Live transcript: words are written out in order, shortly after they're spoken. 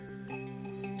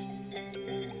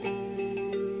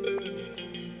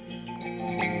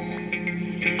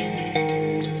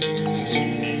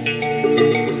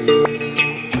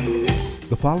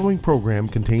following program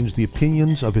contains the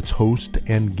opinions of its host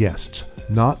and guests,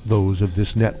 not those of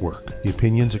this network. The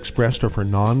opinions expressed are for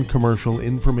non-commercial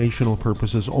informational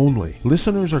purposes only.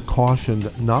 Listeners are cautioned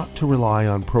not to rely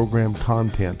on program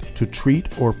content to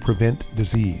treat or prevent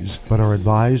disease, but are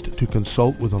advised to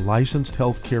consult with a licensed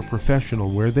healthcare professional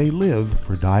where they live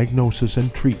for diagnosis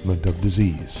and treatment of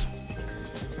disease.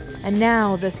 And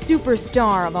now, the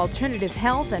superstar of alternative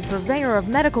health and purveyor of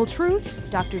medical truth,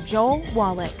 Dr. Joel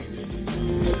Wallach.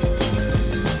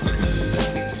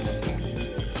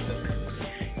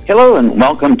 Hello and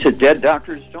welcome to Dead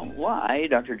Doctors Don't Lie.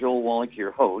 Dr. Joel Wallach,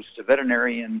 your host, a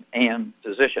veterinarian and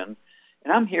physician.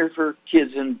 And I'm here for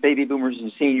kids and baby boomers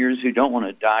and seniors who don't want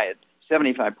to die at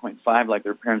 75.5 like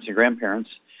their parents and grandparents.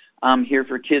 I'm here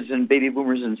for kids and baby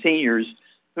boomers and seniors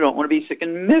who don't want to be sick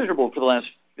and miserable for the last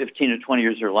 15 to 20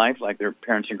 years of their life like their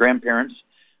parents and grandparents.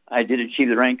 I did achieve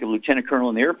the rank of lieutenant colonel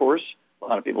in the Air Force. A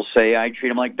lot of people say I treat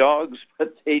them like dogs,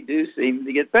 but they do seem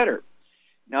to get better.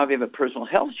 Now, if you have a personal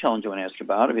health challenge you want to ask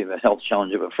about, if you have a health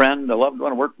challenge of a friend, a loved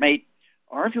one, a workmate,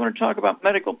 or if you want to talk about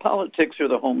medical politics or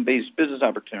the home-based business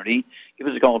opportunity, give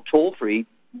us a call toll-free,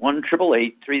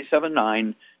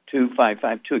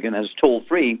 1-888-379-2552. Again, that's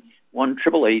toll-free,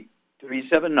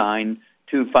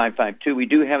 1-888-379-2552. We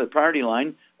do have the priority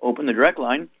line open, the direct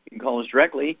line. You can call us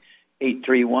directly,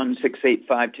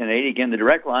 831-685-1080. Again, the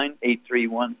direct line,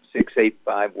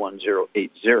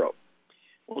 831-685-1080.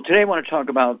 Well, today I want to talk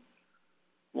about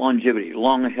longevity,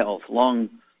 long health, long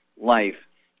life.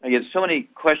 I get so many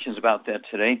questions about that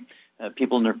today.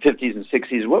 People in their 50s and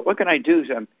 60s, what can I do?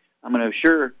 I'm going to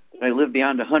assure that I live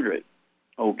beyond 100.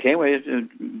 Okay, well,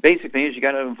 basic thing is you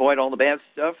got to avoid all the bad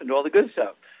stuff and do all the good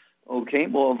stuff. Okay,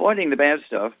 well, avoiding the bad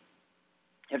stuff,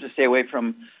 you have to stay away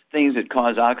from things that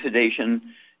cause oxidation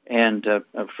and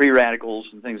free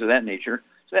radicals and things of that nature.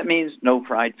 So that means no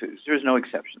fried foods. There's no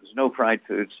exceptions. No fried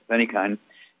foods of any kind.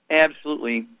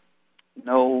 Absolutely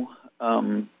no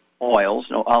oils,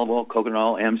 no olive oil, coconut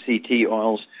oil, MCT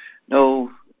oils,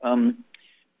 no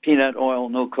peanut oil,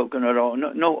 no coconut oil,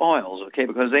 no oils, okay,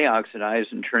 because they oxidize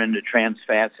and turn into trans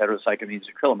fats, heterocyclamines,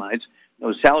 acrylamides.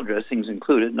 No salad dressings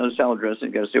included. No salad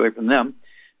dressing. Got to stay away from them.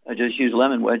 Just use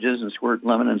lemon wedges and squirt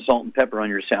lemon and salt and pepper on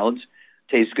your salads.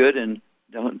 Tastes good and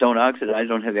don't oxidize,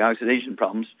 don't have the oxidation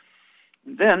problems.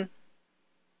 And then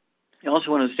you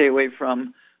also want to stay away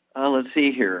from, let's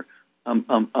see here, you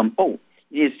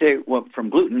need to stay from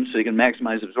gluten so you can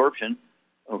maximize absorption.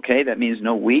 Okay, that means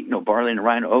no wheat, no barley, no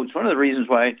rye, no oats. One of the reasons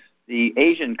why the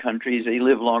Asian countries, they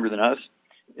live longer than us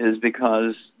is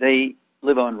because they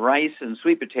live on rice and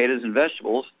sweet potatoes and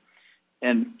vegetables,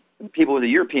 and people with a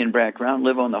European background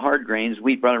live on the hard grains,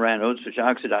 wheat, barley, rye, and oats, which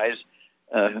oxidize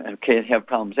and can have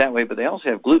problems that way, but they also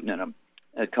have gluten in them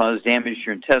that cause damage to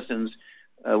your intestines,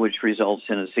 which results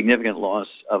in a significant loss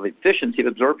of efficiency of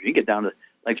absorption. You get down to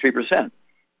like 3%.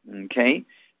 Okay?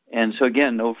 And so,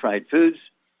 again, no fried foods,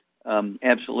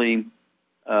 absolutely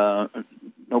no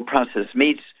processed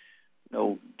meats,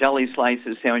 no deli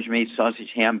slices, sandwich meat,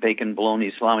 sausage, ham, bacon,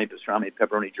 bologna, salami, pastrami,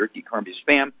 pepperoni, jerky, corned beef,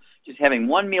 spam. Just having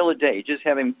one meal a day, just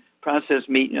having processed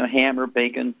meat, ham or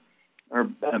bacon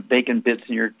bacon bits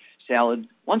in your salad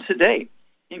once a day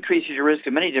increases your risk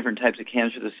of many different types of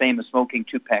cancer, the same as smoking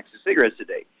 2 packs of cigarettes a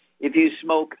day. If you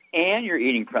smoke and you're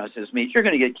eating processed meats, you're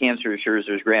going to get cancer as sure as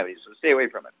there's gravity, so stay away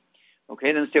from it.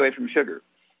 Okay, then stay away from sugar.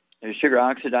 Sugar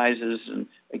oxidizes and,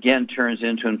 again, turns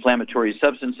into inflammatory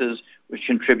substances, which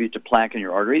contribute to plaque in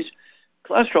your arteries.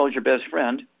 Cholesterol is your best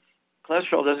friend.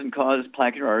 Cholesterol doesn't cause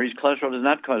plaque in your arteries. Cholesterol does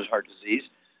not cause heart disease.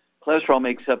 Cholesterol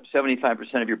makes up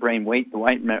 75% of your brain weight, the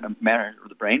white matter of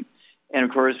the brain. And,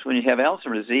 of course, when you have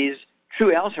Alzheimer's disease,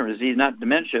 true Alzheimer's disease, not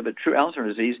dementia, but true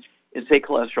Alzheimer's disease, it's a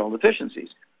cholesterol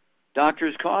deficiencies.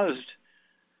 Doctors caused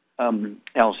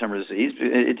Alzheimer's disease.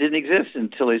 It didn't exist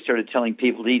until they started telling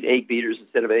people to eat egg beaters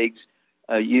instead of eggs,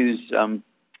 use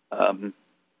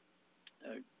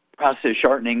processed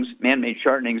shortenings, man-made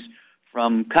shortenings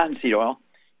from cottonseed oil.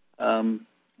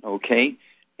 Okay,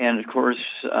 and of course,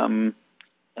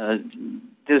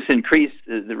 this increased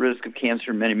the risk of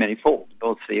cancer many, many fold,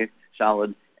 both the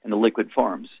solid and the liquid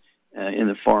forms, in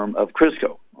the form of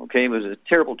Crisco. Okay, it was a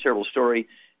terrible, terrible story,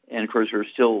 and of course, we're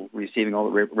still receiving all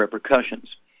the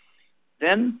repercussions.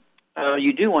 Then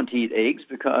you do want to eat eggs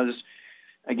because,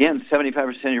 again,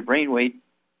 75% of your brain weight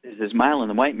is this myelin,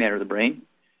 the white matter of the brain,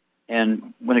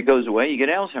 and when it goes away, you get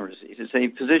Alzheimer's disease. It's a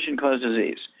physician-caused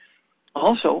disease.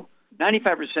 Also,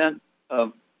 95%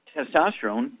 of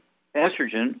testosterone,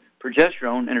 estrogen,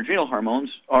 progesterone, and adrenal hormones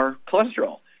are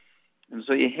cholesterol. And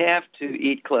so you have to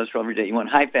eat cholesterol every day. You want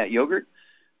high-fat yogurt.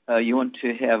 You want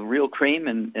to have real cream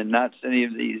and not any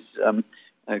of these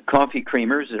coffee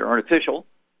creamers that are artificial.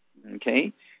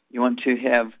 Okay? You want to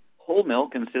have whole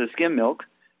milk instead of skim milk,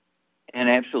 and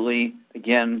absolutely,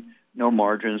 again, no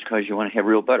margarines because you want to have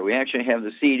real butter. We actually have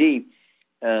the CD,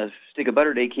 Stick of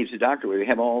Butter Day Keeps the Doctor Away. We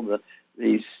have all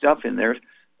the stuff in there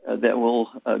that will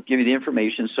give you the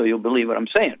information so you'll believe what I'm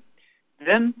saying.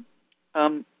 Then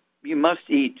you must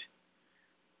eat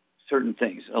certain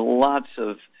things, lots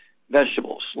of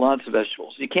vegetables.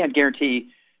 You can't guarantee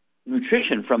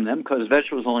nutrition from them because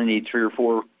vegetables only need 3 or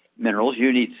 4 minerals.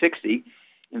 You need 60,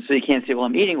 and so you can't say, well,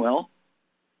 I'm eating well.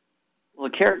 Well, a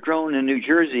carrot grown in New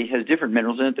Jersey has different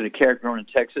minerals in it than a carrot grown in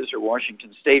Texas or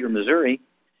Washington State or Missouri.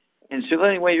 And so the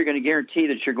only way you're going to guarantee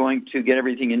that you're going to get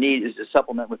everything you need is to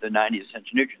supplement with the 90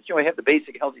 essential nutrients. You know, I have the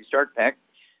basic Healthy Start Pack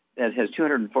that has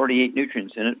 248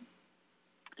 nutrients in it,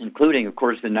 including, of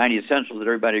course, the 90 essentials that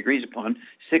everybody agrees upon,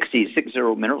 60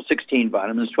 minerals, 16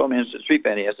 vitamins, 12 acids, 3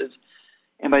 fatty acids.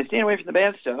 And by staying away from the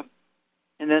bad stuff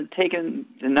and then taking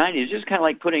the 90, it's just kind of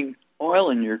like putting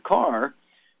oil in your car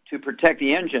to protect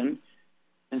the engine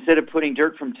instead of putting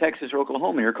dirt from Texas or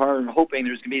Oklahoma in your car and hoping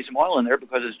there's going to be some oil in there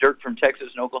because it's dirt from Texas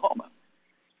and Oklahoma.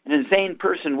 An insane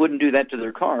person wouldn't do that to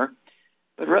their car,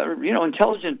 but rather,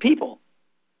 intelligent people.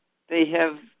 They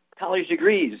have college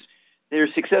degrees. They're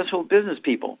successful business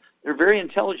people. They're very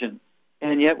intelligent.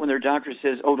 And yet when their doctor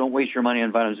says, oh, don't waste your money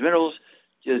on vitamins and minerals,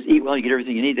 just eat well, you get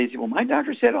everything you need, they say, well, my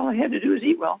doctor said all I had to do is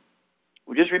eat well.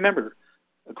 Well, just remember,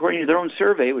 according to their own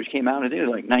survey, which came out, I think it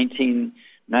was like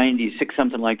 1996,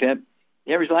 something like that,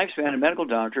 the average lifespan of medical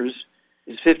doctors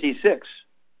is 56.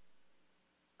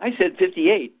 I said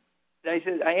 58. I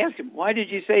asked him, why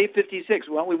did you say 56?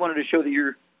 Well, we wanted to show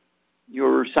that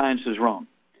your science was wrong.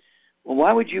 Well,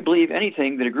 why would you believe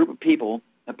anything that a group of people,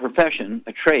 a profession,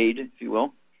 a trade, if you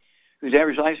will, whose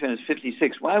average lifespan is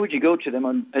 56, why would you go to them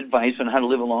on advice on how to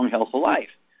live a long, healthful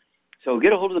life? So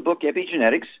get a hold of the book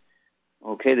Epigenetics,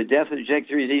 the death of the genetic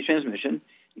theory of disease transmission.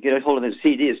 You get a hold of the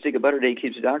CD, A Stick of Butter Day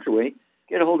Keeps the Doctor Away.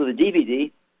 Get a hold of the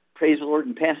DVD, Praise the Lord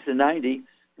and Pass the 90. You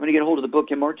want to get a hold of the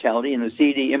book Immortality and the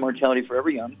CD, Immortality Forever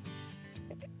Young,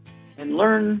 and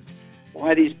learn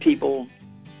why these people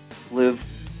live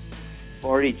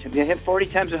 40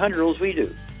 times 100 as we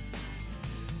do.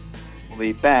 We'll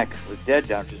be back with Dead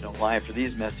Doctors Don't Lie after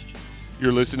these messages.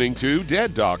 You're listening to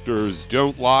Dead Doctors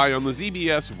Don't Lie on the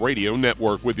ZBS Radio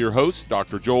Network with your host,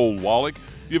 Dr. Joel Wallach.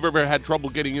 If you've ever had trouble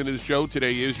getting into the show,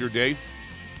 today is your day.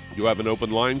 You have an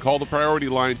open line. Call the priority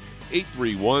line,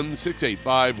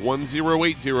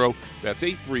 831-685-1080. That's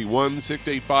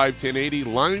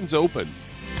 831-685-1080. Lines open.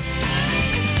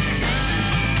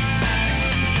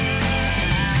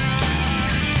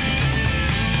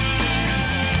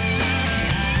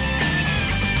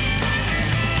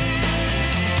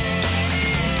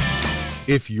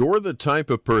 If you're the type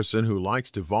of person who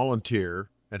likes to volunteer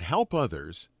and help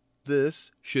others,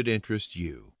 this should interest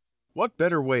you. What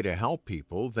better way to help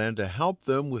people than to help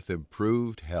them with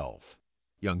improved health?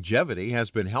 Youngevity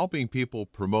has been helping people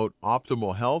promote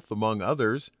optimal health, among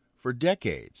others, for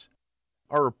decades.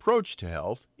 Our approach to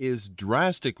health is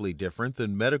drastically different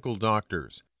than medical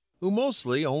doctors, who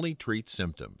mostly only treat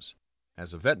symptoms.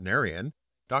 As a veterinarian,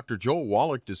 Dr. Joel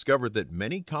Wallach discovered that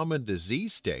many common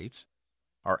disease states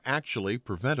are actually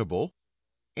preventable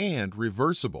and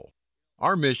reversible.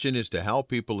 Our mission is to help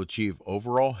people achieve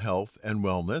overall health and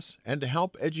wellness and to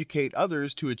help educate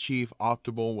others to achieve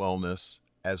optimal wellness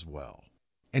as well.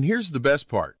 And here's the best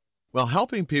part. While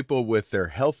helping people with their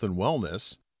health and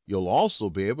wellness, you'll also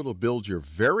be able to build your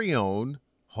very own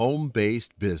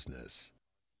home-based business.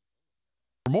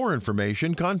 For more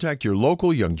information, contact your local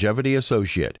Youngevity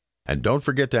associate. And don't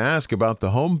forget to ask about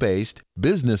the home-based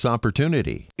business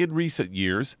opportunity. In recent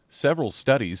years, several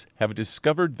studies have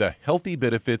discovered the healthy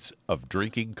benefits of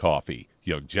drinking coffee.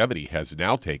 Youngevity has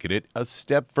now taken it a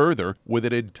step further with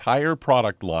an entire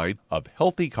product line of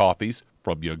healthy coffees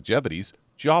from Youngevity's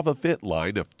JavaFit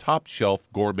line of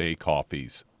top-shelf gourmet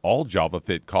coffees. All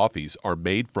JavaFit coffees are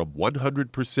made from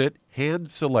 100%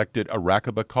 hand-selected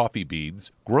Arabica coffee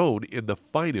beans grown in the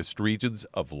finest regions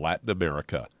of Latin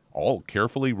America, all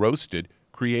carefully roasted,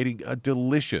 creating a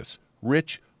delicious,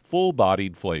 rich,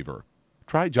 full-bodied flavor.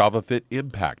 Try JavaFit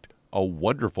Impact, a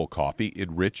wonderful coffee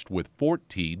enriched with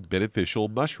 14 beneficial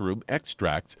mushroom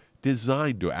extracts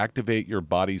designed to activate your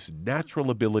body's natural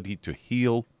ability to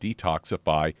heal,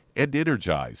 detoxify, and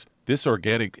energize. This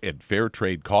organic and fair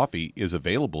trade coffee is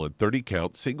available in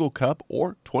 30-count single cup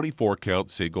or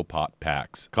 24-count single pot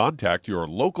packs. Contact your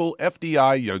local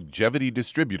FDI Youngevity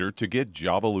distributor to get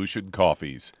Javalution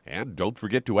coffees. And don't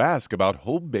forget to ask about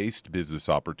home-based business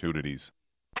opportunities.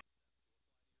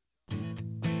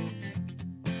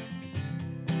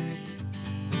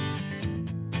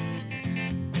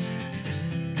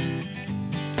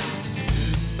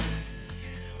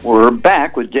 We're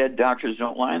back with Dead Doctors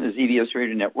Don't Lie on the ZBS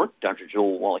Radio Network. Dr.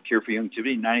 Joel Wallach here for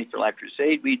Youngevity, 90th for Life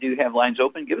Crusade. We do have lines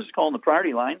open. Give us a call on the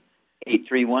priority line,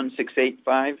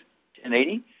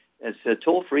 831-685-1080. That's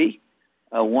toll-free,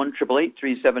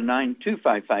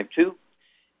 1-888-379-2552.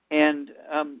 And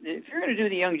if you're going to do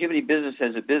the Youngevity business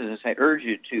as a business, I urge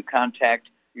you to contact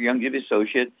your Youngevity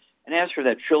associate and ask for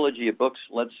that trilogy of books,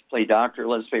 Let's Play Doctor,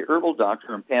 Let's Play Herbal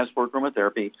Doctor, and Passport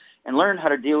Aromatherapy, and learn how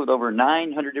to deal with over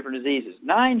 900 different diseases.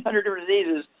 900 different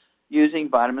diseases using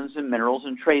vitamins and minerals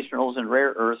and trace minerals and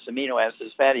rare earths, amino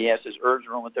acids, fatty acids, herbs,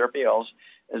 aromatherapy oils.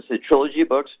 It's the trilogy of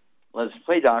books, Let's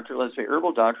Play Doctor, Let's Play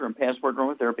Herbal Doctor, and Passport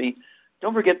Aromatherapy.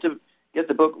 Don't forget to get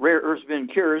the book Rare Earths Been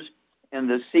Cures and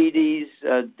the CDs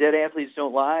Dead Athletes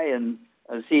Don't Lie and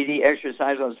CD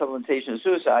Exercise on Supplementation and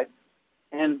Suicide.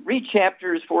 And read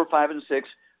chapters 4, 5, and 6.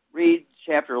 Read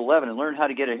chapter 11 and learn how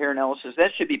to get a hair analysis.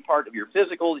 That should be part of your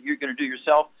physical that you're going to do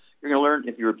yourself. You're going to learn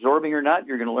if you're absorbing or not.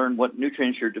 You're going to learn what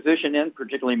nutrients you're deficient in,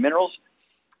 particularly minerals.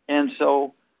 And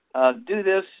so do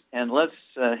this, and let's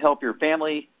help your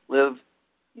family live,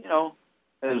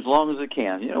 as long as it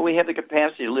can. We have the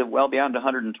capacity to live well beyond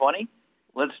 120.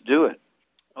 Let's do it.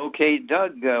 Okay,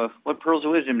 Doug, what pearls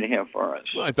of wisdom do you have for us?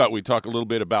 Well, I thought we'd talk a little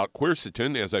bit about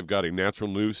quercetin, as I've got a natural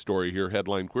news story here.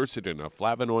 Headline: Quercetin, a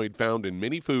flavonoid found in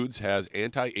many foods, has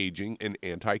anti-aging and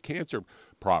anti-cancer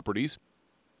properties.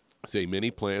 Say many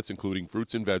plants, including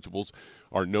fruits and vegetables,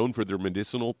 are known for their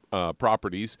medicinal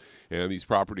properties, and these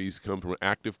properties come from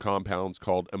active compounds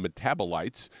called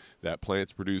metabolites that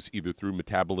plants produce either through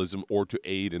metabolism or to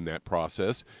aid in that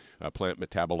process. Plant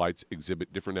metabolites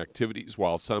exhibit different activities.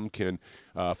 While some can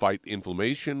fight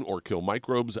inflammation or kill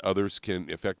microbes, others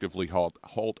can effectively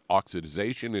halt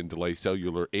oxidization and delay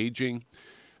cellular aging.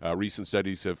 Recent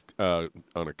studies have on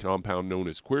a compound known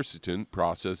as quercetin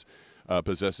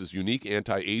possesses unique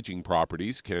anti-aging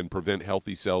properties, can prevent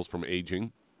healthy cells from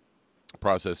aging. A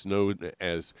process known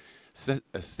as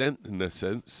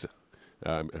senescence.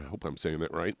 I hope I'm saying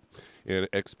that right. And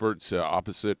experts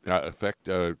opposite effect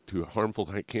to harmful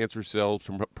cancer cells,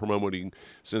 promoting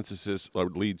synthesis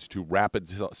leads to rapid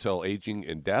cell aging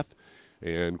and death.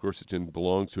 And quercetin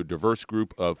belongs to a diverse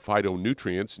group of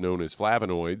phytonutrients known as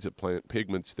flavonoids, plant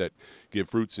pigments that give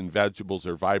fruits and vegetables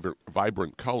their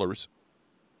vibrant colors.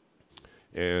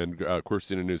 And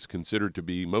quercetin is considered to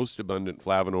be most abundant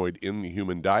flavonoid in the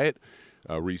human diet.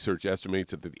 Research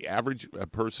estimates that the average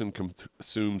person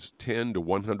consumes 10 to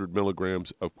 100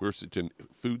 milligrams of quercetin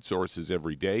food sources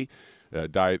every day. A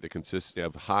diet that consists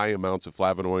of high amounts of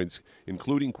flavonoids,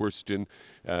 including quercetin,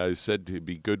 is said to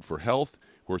be good for health.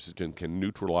 Quercetin can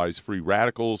neutralize free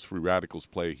radicals. Free radicals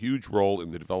play a huge role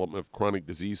in the development of chronic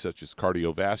disease such as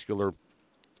cardiovascular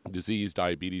disease,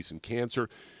 diabetes, and cancer.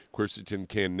 Quercetin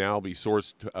can now be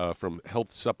sourced from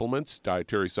health supplements.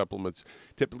 Dietary supplements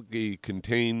typically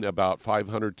contain about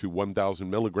 500 to 1,000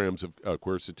 milligrams of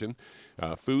quercetin.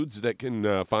 Foods that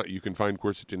you can find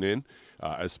quercetin in: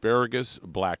 asparagus,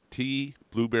 black tea,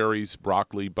 blueberries,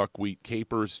 broccoli, buckwheat,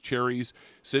 capers, cherries,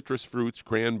 citrus fruits,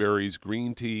 cranberries,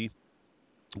 green tea,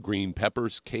 green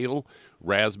peppers, kale,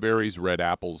 raspberries, red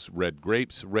apples, red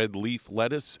grapes, red leaf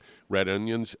lettuce, red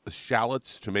onions,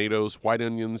 shallots, tomatoes, white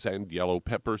onions, and yellow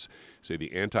peppers. Say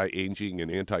the anti-aging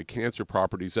and anti-cancer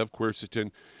properties of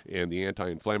quercetin and the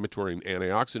anti-inflammatory and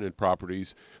antioxidant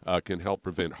properties can help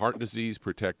prevent heart disease,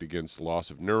 protect against loss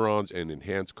of neurons, and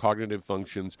enhance cognitive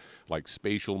functions like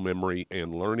spatial memory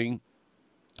and learning,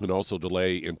 and also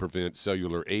delay and prevent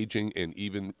cellular aging and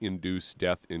even induce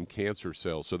death in cancer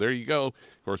cells. So there you go.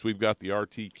 Of course, we've got the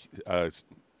RT,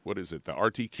 what is it, the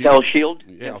RTQ? Cell Shield.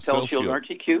 Yeah, Cell Shield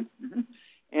RTQ. Mm-hmm.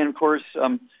 And, of course,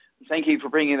 thank you for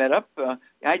bringing that up.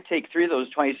 I take 3 of those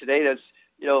twice a day. That's,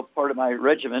 part of my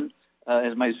regimen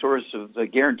as my source of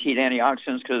guaranteed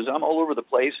antioxidants, because I'm all over the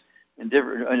place in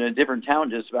a different town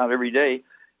just about every day,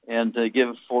 and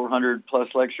give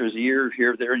 400-plus lectures a year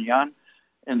here, there, and yon.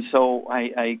 And so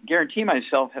I guarantee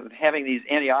myself having these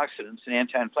antioxidants and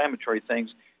anti-inflammatory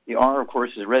things. The R, of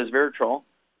course, is resveratrol.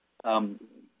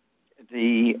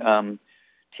 The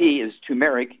T is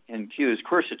turmeric, and Q is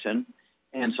quercetin.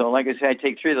 And so, like I said, I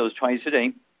take 3 of those twice a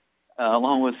day,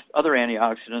 along with other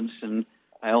antioxidants. And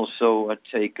I also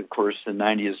take, of course, the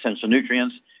 90 essential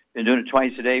nutrients. Been doing it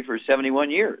twice a day for 71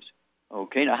 years.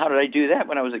 Okay, now how did I do that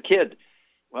when I was a kid?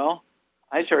 Well,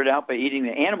 I started out by eating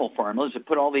the animal formulas that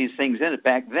put all these things in it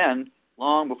back then,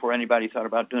 long before anybody thought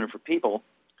about doing it for people,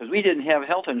 because we didn't have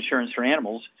health insurance for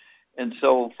animals. And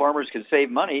so farmers could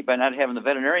save money by not having the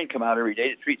veterinarian come out every day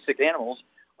to treat sick animals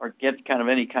or get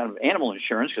any kind of animal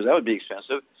insurance, because that would be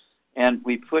expensive. And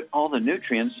we put all the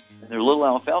nutrients in their little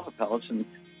alfalfa pellets. And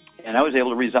And I was able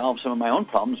to resolve some of my own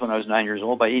problems when I was 9 years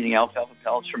old by eating alfalfa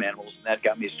pellets from animals, and that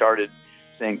got me started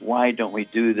saying, why don't we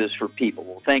do this for people?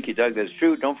 Well, thank you, Doug. That's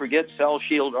true. Don't forget Cell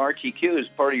Shield RTQ is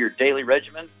part of your daily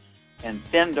regimen, and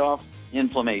fend off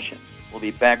inflammation. We'll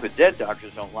be back with Dead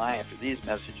Doctors Don't Lie after these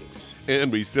messages.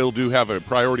 And we still do have a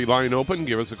priority line open.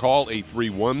 Give us a call,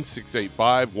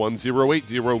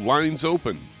 831-685-1080. Lines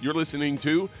open. You're listening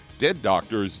to Dead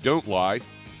Doctors Don't Lie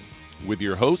with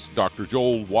your host, Dr.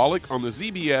 Joel Wallach, on the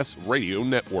ZBS Radio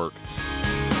Network.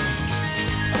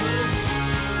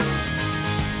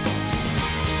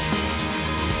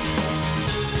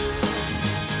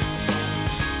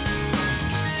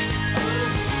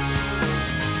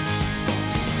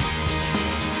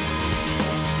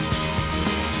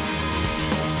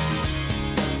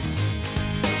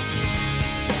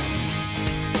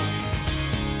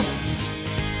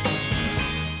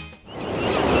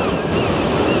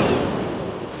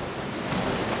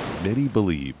 Many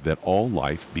believe that all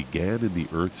life began in the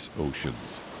Earth's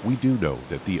oceans. We do know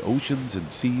that the oceans and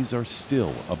seas are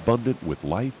still abundant with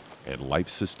life and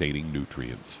life-sustaining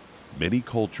nutrients. Many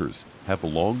cultures have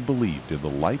long believed in the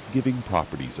life-giving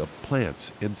properties of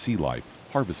plants and sea life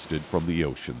harvested from the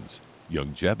oceans.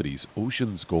 Youngevity's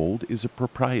Ocean's Gold is a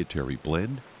proprietary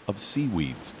blend of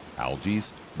seaweeds, algae,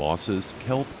 mosses,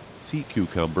 kelp, sea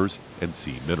cucumbers, and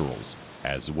sea minerals,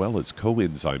 as well as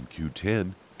coenzyme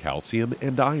Q10, calcium,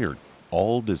 and iron,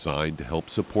 all designed to help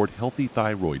support healthy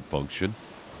thyroid function,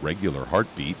 regular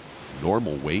heartbeat,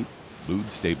 normal weight,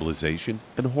 mood stabilization,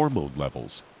 and hormone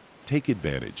levels. Take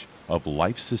advantage of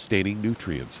life-sustaining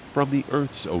nutrients from the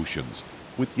Earth's oceans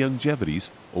with Youngevity's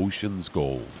Ocean's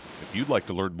Gold. If you'd like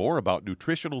to learn more about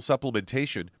nutritional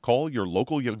supplementation, call your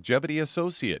local Youngevity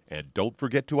associate, and don't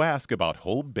forget to ask about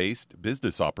home-based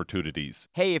business opportunities.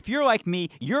 Hey, if you're like me,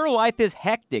 your life is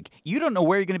hectic. You don't know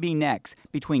where you're going to be next.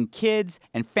 Between kids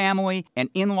and family and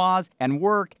in-laws and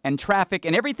work and traffic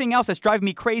and everything else that's driving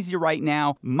me crazy right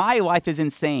now, my life is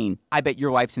insane. I bet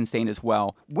your life's insane as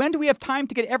well. When do we have time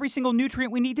to get every single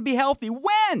nutrient we need to be healthy?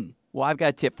 When? Well, I've got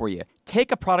a tip for you.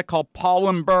 Take a product called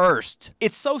Pollen Burst.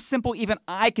 It's so simple, even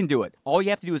I can do it. All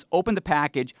you have to do is open the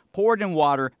package, pour it in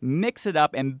water, mix it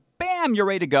up, and bam, you're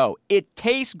ready to go. It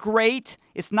tastes great.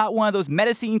 It's not one of those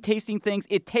medicine-tasting things.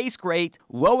 It tastes great,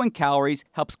 low in calories,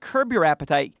 helps curb your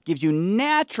appetite, gives you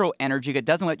natural energy that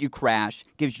doesn't let you crash,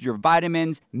 gives you your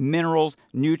vitamins, minerals,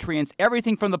 nutrients,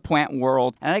 everything from the plant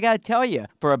world. And I got to tell you,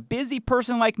 for a busy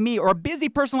person like me or a busy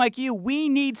person like you, we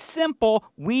need simple,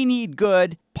 we need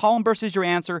good. Pollen Burst is your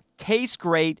answer. Tastes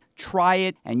great. Try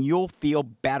it, and you'll feel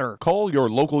better. Call your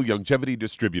local Youngevity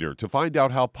distributor to find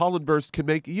out how Pollen Burst can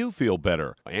make you feel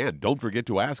better. And don't forget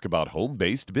to ask about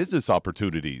home-based business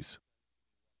opportunities.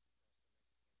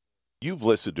 You've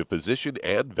listened to physician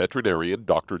and veterinarian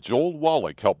Dr. Joel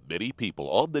Wallach help many people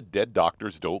on the Dead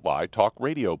Doctors Don't Lie talk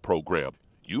radio program.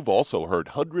 You've also heard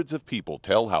hundreds of people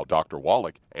tell how Dr.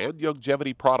 Wallach and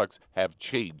Youngevity products have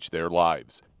changed their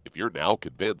lives. If you're now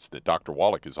convinced that Dr.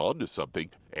 Wallach is onto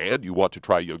something and you want to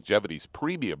try Youngevity's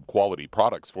premium quality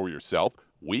products for yourself,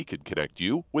 we can connect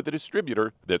you with a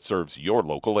distributor that serves your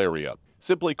local area.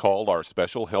 Simply call our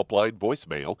special helpline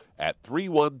voicemail at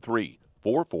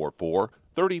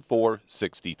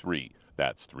 313-444-3463.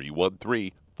 That's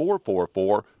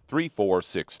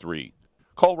 313-444-3463.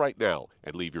 Call right now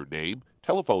and leave your name,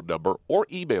 telephone number, or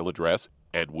email address,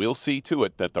 and we'll see to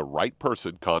it that the right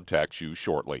person contacts you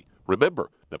shortly. Remember,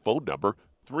 the phone number,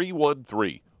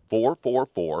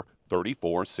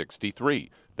 313-444-3463.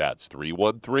 That's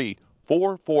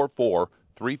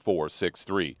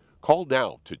 313-444-3463. Call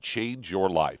now to change your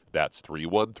life. That's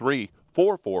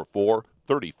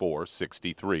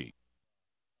 313-444-3463.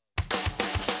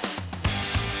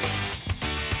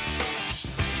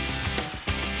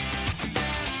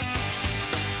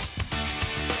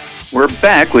 We're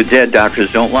back with Dead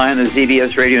Doctors Don't Lie on the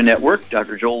ZBS Radio Network.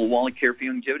 Dr. Joel Wallach here for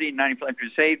Youngevity, 95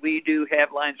 Crusade. We do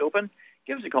have lines open.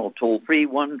 Give us a call, toll-free,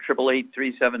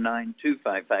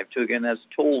 1-888-379-2552. Again, that's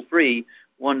toll-free,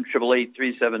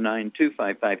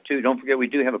 1-888-379-2552. Don't forget, we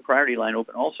do have a priority line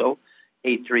open also,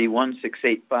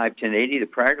 831-685-1080. The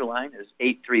priority line is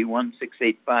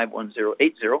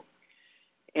 831-685-1080.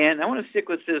 And I want to stick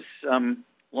with this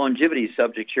longevity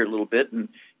subject here a little bit and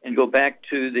go back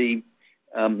to the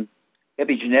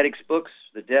epigenetics books,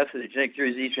 The Death of the Genetic Theory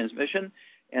of Disease Transmission,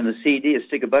 and the CD, A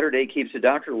Stick of Butter Day Keeps the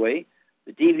Doctor Away,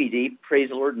 the DVD, Praise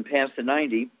the Lord and Past the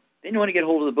 90. Then you want to get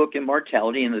hold of the book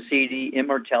Immortality and the CD,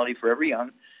 Immortality Forever Young,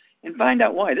 and find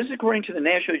out why. This is according to the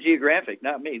National Geographic,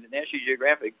 not me, the National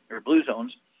Geographic, or Blue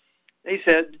Zones. They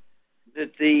said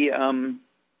that the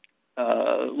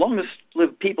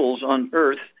longest-lived peoples on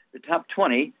Earth, the top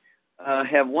 20,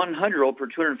 have 100-year-old per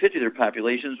 250 of their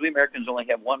populations. We Americans only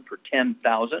have 1 per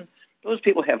 10,000. Those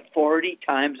people have 40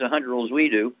 times the 100-year-olds we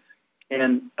do.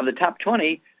 And of the top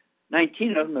 20,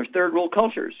 19 of them are third-world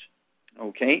cultures.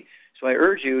 Okay? So I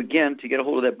urge you, again, to get a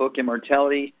hold of that book,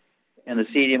 Immortality and the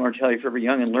CD, Immortality Forever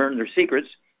Young, and learn their secrets.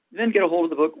 Then get a hold of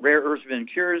the book, Rare Earths and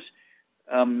Cures.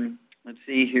 Let's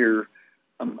see here.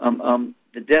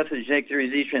 The Death of the Genetic Theory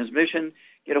of Disease Transmission.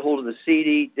 Get a hold of the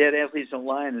CD, Dead Athletes Don't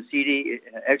Lie, and the CD,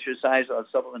 Exercise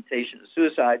Without Supplementation to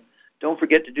Suicide. Don't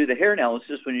forget to do the hair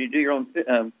analysis when you do your own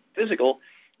physical,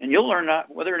 and you'll learn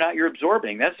whether or not you're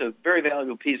absorbing. That's a very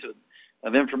valuable piece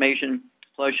of information.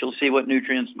 Plus, you'll see what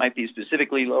nutrients might be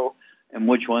specifically low and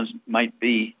which ones might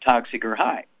be toxic or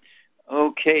high.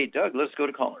 Okay, Doug, let's go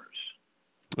to callers.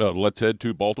 Let's head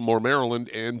to Baltimore, Maryland.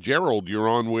 And Gerald, you're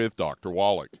on with Dr.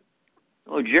 Wallach.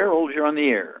 Hello, Gerald, you're on the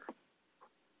air.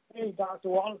 Hey, Dr.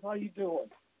 Wallace, how you doing?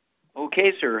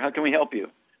 Okay, sir. How can we help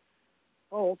you?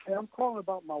 Oh, okay. I'm calling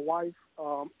about my wife.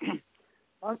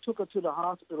 I took her to the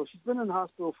hospital. She's been in the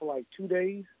hospital for like 2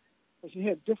 days, but she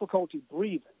had difficulty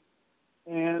breathing.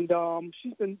 And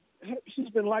she's been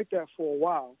like that for a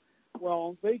while.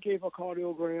 Well, they gave her a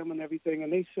cardiogram and everything,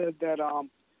 and they said that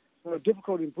her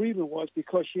difficulty in breathing was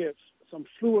because she had some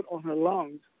fluid on her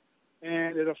lungs,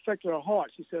 and it affected her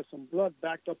heart. She said some blood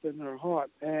backed up in her heart,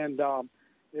 and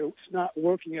it's not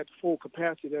working at full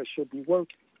capacity that it should be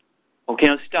working. Okay,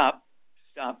 now stop.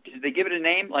 Did they give it a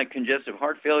name, like congestive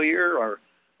heart failure or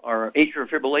atrial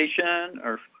fibrillation,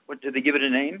 or what did they give it a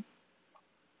name?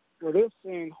 Well, they're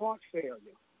saying heart failure.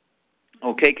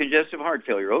 Okay, congestive heart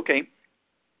failure. Okay.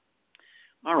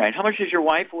 All right. How much does your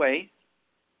wife weigh?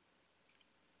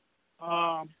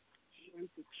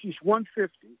 She's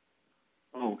 150.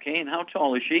 Okay, and how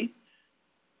tall is she?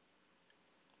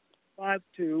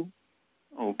 5'2".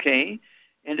 Okay.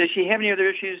 And does she have any other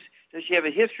issues? Does she have a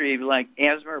history of like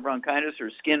asthma or bronchitis or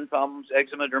skin problems,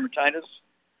 eczema, dermatitis?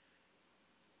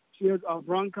 She has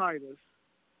bronchitis.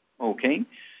 Okay.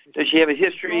 Does she have a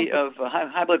history of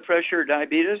high blood pressure or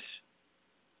diabetes?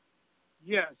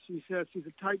 Yes, she says she's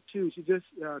a type 2. She just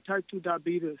type 2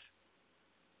 diabetes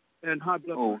and high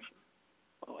blood pressure.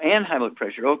 Oh, and high blood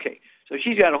pressure. Okay. So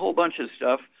she's got a whole bunch of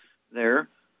stuff there.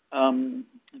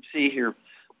 Let's see here.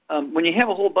 When you have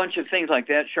a whole bunch of things like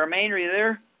that, Charmaine, are you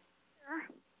there?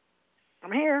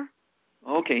 I'm here.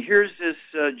 Okay, here's this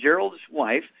Gerald's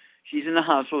wife. She's in the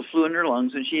hospital with fluid in her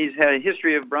lungs, and she's had a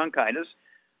history of bronchitis.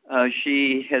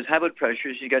 She has high blood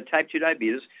pressure. She's got type 2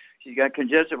 diabetes. She's got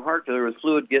congestive heart failure with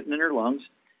fluid getting in her lungs.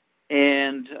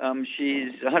 And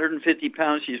she's 150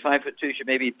 pounds. She's 5'2". She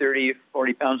may be 30,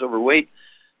 40 pounds overweight.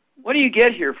 What do you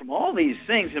get here from all these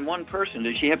things in one person?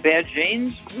 Does she have bad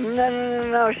genes?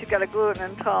 No. She's got a gluten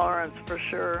intolerance for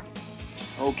sure.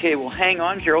 Okay, well, hang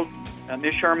on, Gerald.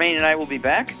 Miss Charmaine and I will be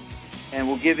back, and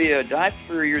we'll give you a diet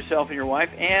for yourself and your wife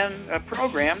and a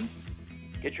program.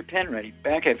 Get your pen ready.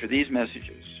 Back after these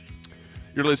messages.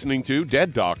 You're listening to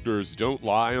Dead Doctors Don't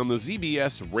Lie on the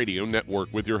ZBS Radio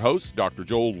Network with your host, Dr.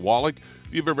 Joel Wallach.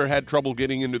 If you've ever had trouble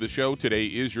getting into the show, today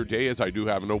is your day, as I do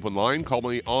have an open line. Call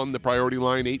me on the priority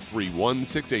line,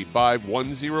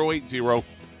 831-685-1080.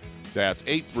 That's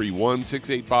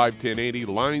 831-685-1080.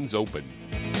 Lines open.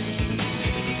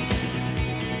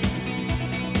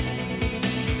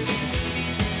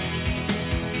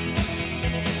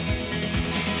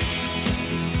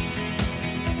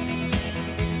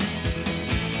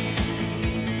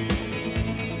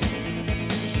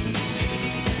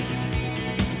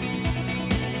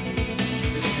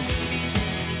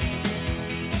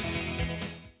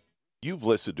 You've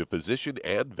listened to physician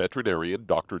and veterinarian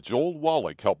Dr. Joel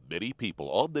Wallach help many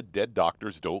people on the Dead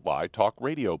Doctors Don't Lie talk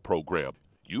radio program.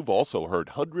 You've also heard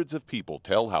hundreds of people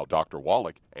tell how Dr.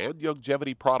 Wallach and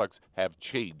Youngevity products have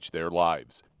changed their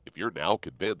lives. If you're now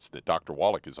convinced that Dr.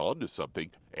 Wallach is onto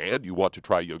something and you want to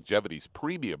try Youngevity's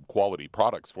premium quality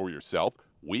products for yourself,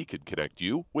 we can connect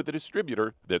you with a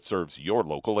distributor that serves your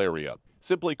local area.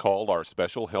 Simply call our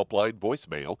special helpline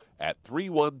voicemail at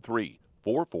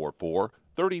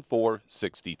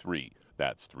 313-444-3463.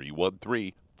 That's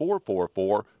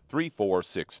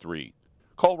 313-444-3463.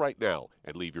 Call right now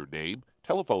and leave your name,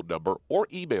 telephone number, or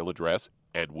email address,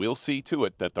 and we'll see to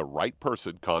it that the right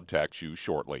person contacts you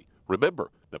shortly.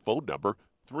 Remember, the phone number,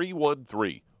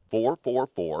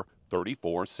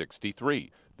 313-444-3463.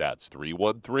 That's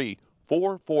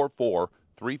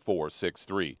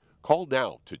 313-444-3463. Call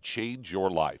now to change your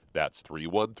life. That's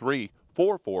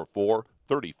 313-444-3463.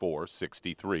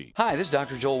 3463. Hi, this is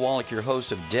Dr. Joel Wallach, your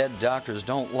host of Dead Doctors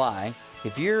Don't Lie.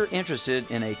 If you're interested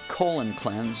in a colon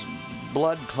cleanse,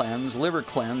 blood cleanse, liver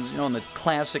cleanse, in the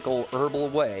classical herbal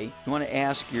way, you want to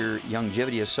ask your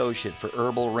Youngevity associate for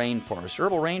Herbal Rainforest.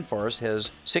 Herbal Rainforest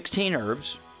has 16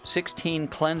 herbs, 16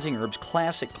 cleansing herbs,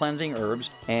 classic cleansing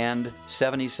herbs, and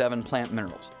 77 plant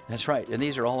minerals. That's right, and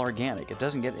these are all organic. It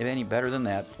doesn't get any better than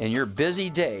that. In your busy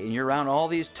day, and you're around all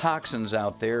these toxins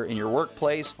out there in your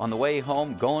workplace, on the way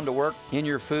home, going to work, in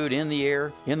your food, in the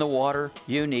air, in the water,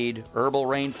 you need Herbal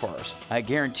Rainforest. I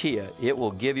guarantee you, it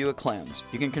will give you a cleanse.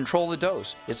 You can control the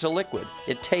dose. It's a liquid.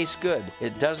 It tastes good.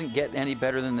 It doesn't get any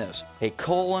better than this. A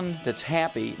colon that's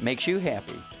happy makes you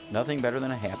happy. Nothing better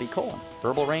than a happy colon.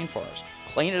 Herbal Rainforest.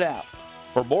 Clean it out.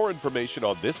 For more information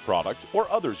on this product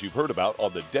or others you've heard about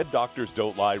on the Dead Doctors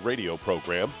Don't Lie radio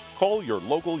program, call your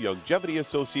local Youngevity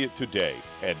associate today.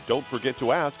 And don't forget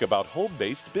to ask about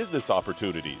home-based business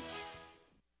opportunities.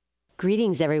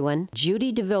 Greetings, everyone.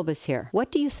 Judy DeVilbus here.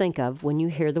 What do you think of when you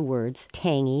hear the words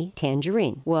tangy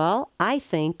tangerine? Well, I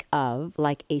think of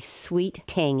like a sweet,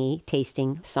 tangy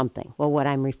tasting something. Well, what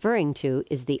I'm referring to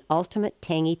is the Ultimate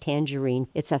Tangy Tangerine.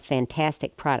 It's a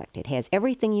fantastic product. It has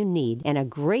everything you need, and a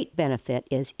great benefit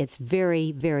is it's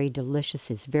very, very delicious.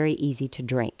 It's very easy to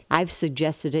drink. I've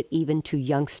suggested it even to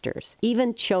youngsters.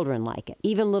 Even children like it.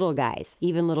 Even little guys.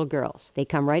 Even little girls. They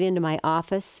come right into my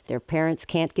office. Their parents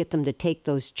can't get them to take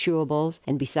those chewable,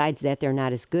 and besides that, they're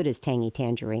not as good as Tangy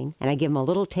Tangerine. And I give them a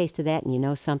little taste of that, and you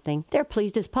know something? They're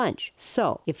pleased as punch.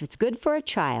 So, if it's good for a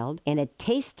child and it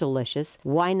tastes delicious,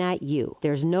 why not you?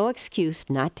 There's no excuse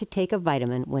not to take a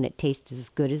vitamin when it tastes as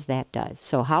good as that does.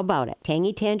 So how about it?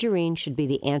 Tangy Tangerine should be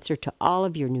the answer to all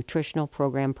of your nutritional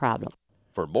program problems.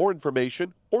 For more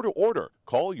information or to order,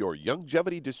 call your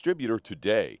Youngevity distributor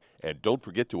today. And don't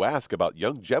forget to ask about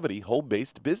Youngevity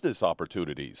home-based business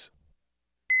opportunities.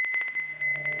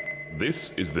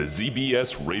 This is the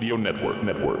ZBS Radio Network.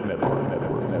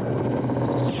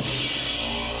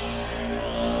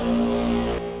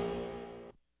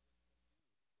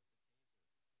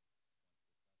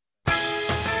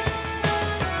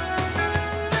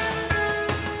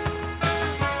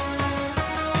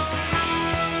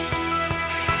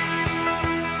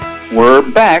 We're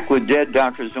back with Dead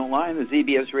Doctors Don't Lie on the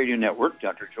ZBS Radio Network.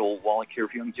 Dr. Joel Wallach here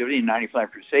for Youngevity and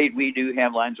 95 Crusade. We do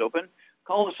have lines open.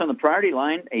 Call us on the priority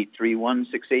line,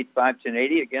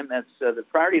 831-685-1080. Again, that's the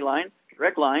priority line,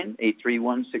 direct line,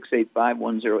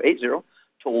 831-685-1080.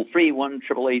 Toll-free,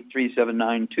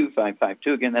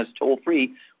 1-888-379-2552. Again, that's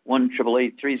toll-free,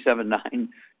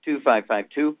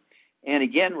 1-888-379-2552. And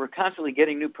again, we're constantly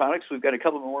getting new products. We've got a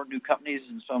couple more new companies,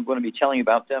 and so I'm going to be telling you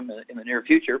about them in the near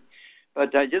future.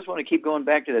 But I just want to keep going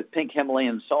back to that pink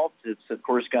Himalayan salt. It's, of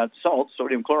course, got salt,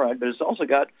 sodium chloride, but it's also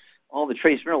got all the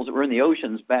trace minerals that were in the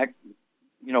oceans back,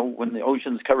 when the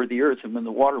oceans covered the earth and when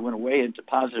the water went away and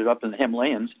deposited up in the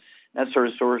Himalayas. That sort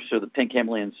of source of the pink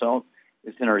Himalayan salt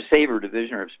is in our savor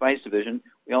division, our spice division.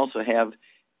 We also have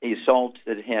a salt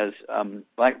that has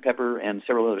black pepper and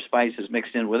several other spices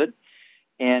mixed in with it.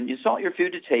 And you salt your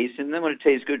food to taste, and then when it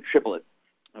tastes good, triple it.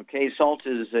 Okay, salt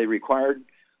is a required,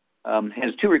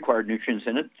 has two required nutrients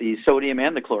in it, the sodium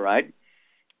and the chloride.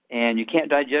 And you can't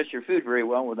digest your food very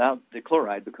well without the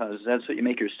chloride because that's what you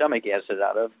make your stomach acid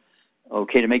out of,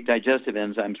 to make digestive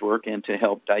enzymes work and to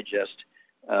help digest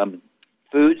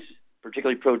foods,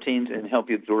 particularly proteins, and help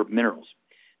you absorb minerals.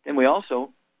 Then we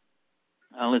also,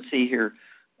 let's see here,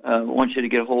 want you to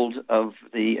get a hold of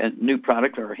the new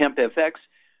product, our Hemp FX.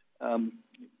 One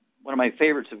of my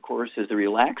favorites, of course, is the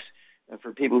Relax.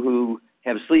 For people who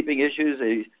have sleeping issues,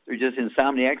 they're just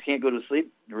insomniacs, can't go to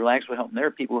sleep, the Relax will help them there.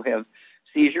 People who have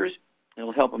seizures,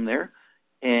 it'll help them there.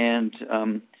 And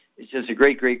it's just a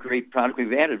great, great, great product.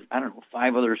 We've added,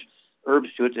 5 other herbs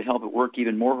to it to help it work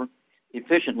even more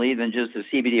efficiently than just the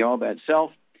CBD all by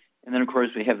itself. And then, of course,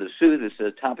 we have the Soothe. It's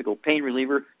a topical pain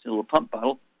reliever. It's a little pump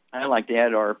bottle. I like to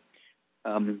add our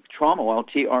trauma oil,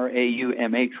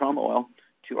 Trauma, trauma oil,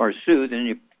 to our Soothe. And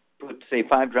you put, say,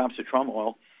 5 drops of trauma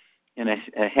oil in a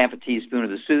half a teaspoon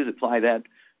of the Soothe. Apply that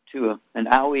to an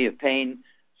owie, a pain,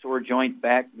 sore joint,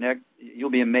 back, neck. You'll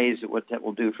be amazed at what that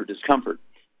will do for discomfort.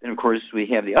 Then, of course, we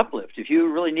have the Uplift. If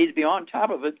you really need to be on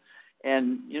top of it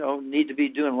and, need to be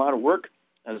doing a lot of work,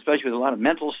 especially with a lot of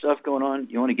mental stuff going on,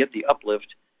 you want to get the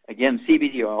Uplift. Again,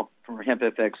 CBD oil from our Hemp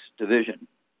FX division.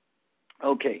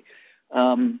 Okay.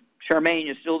 Charmaine,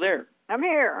 you still there? I'm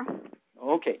here.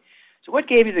 Okay. So what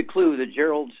gave you the clue that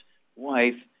Gerald's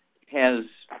wife has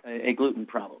a gluten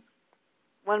problem?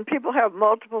 When people have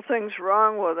multiple things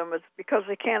wrong with them, it's because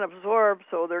they can't absorb,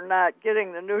 so they're not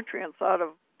getting the nutrients out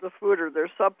of the food or their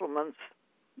supplements.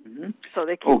 Mm-hmm. So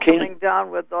they keep coming down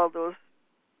with all those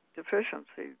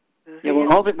deficiency. Disease. Yeah,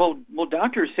 well,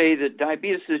 doctors say that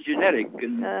diabetes is genetic.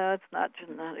 And it's not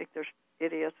genetic. They're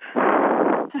idiots.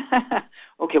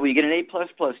 Okay, well, you get an A++,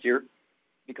 dear,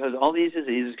 because all these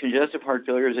diseases, congestive heart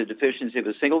failure is a deficiency of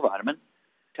a single vitamin.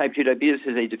 Type 2 diabetes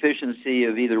is a deficiency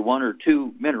of either one or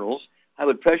two minerals. High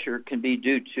blood pressure can be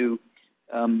due to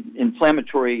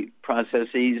inflammatory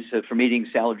processes from eating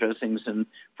salad dressings and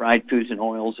fried foods and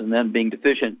oils, and then being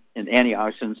deficient in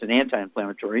antioxidants and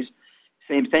anti-inflammatories.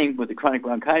 Same thing with the chronic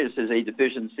bronchitis is a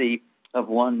deficiency of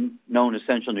one known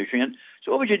essential nutrient.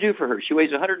 So what would you do for her? She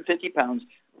weighs 150 pounds.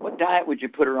 What diet would you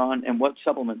put her on, and what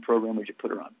supplement program would you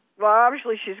put her on? Well,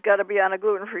 obviously she's got to be on a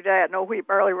gluten-free diet, no wheat,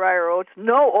 barley, rye, or oats,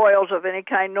 no oils of any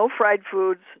kind, no fried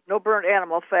foods, no burnt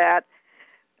animal fat.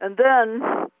 And then,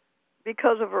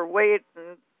 because of her weight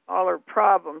and all her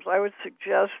problems, I would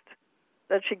suggest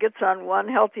that she gets on one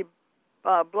healthy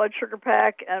blood sugar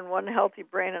pack and one healthy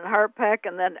brain and heart pack,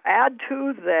 and then add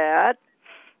to that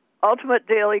Ultimate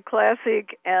Daily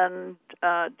Classic and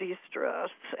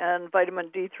De-Stress and vitamin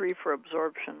D3 for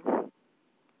absorption.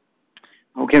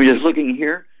 Okay, I'm just looking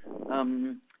here.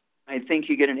 I think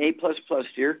you get an A++,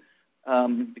 dear,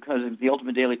 because of the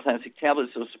Ultimate Daily Classic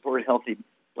tablets. They'll support healthy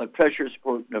blood pressure,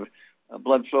 support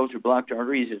blood flow through blocked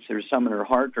arteries if there's some in her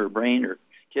heart or brain or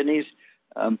kidneys.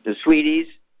 The Sweeties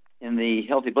in the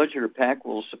healthy blood sugar pack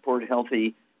will support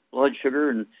healthy blood sugar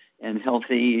and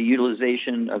healthy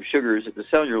utilization of sugars at the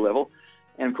cellular level.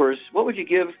 And, of course, what would you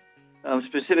give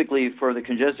specifically for the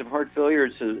congestive heart failure?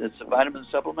 It's a vitamin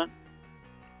supplement?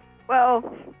 Well,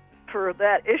 for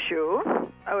that issue,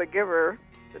 I would give her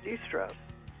the De-Stress.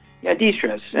 Yeah,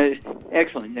 De-Stress.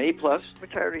 Excellent. A+.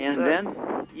 Which I already and said.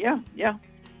 Then, yeah.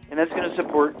 And that's going to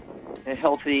support a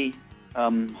healthy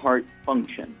heart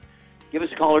function. Give us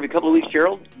a call every couple of weeks,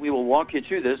 Gerald. We will walk you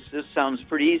through this. This sounds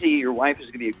pretty easy. Your wife is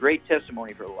going to be a great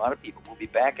testimony for a lot of people. We'll be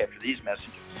back after these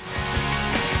messages.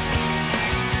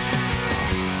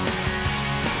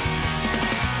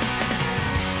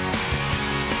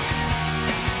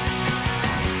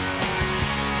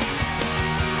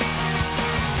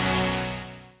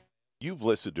 You've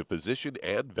listened to physician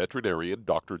and veterinarian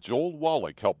Dr. Joel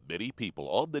Wallach help many people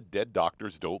on the Dead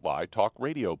Doctors Don't Lie talk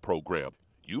radio program.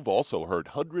 You've also heard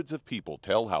hundreds of people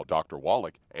tell how Dr.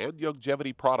 Wallach and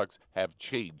Youngevity products have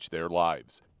changed their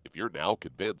lives. If you're now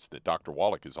convinced that Dr.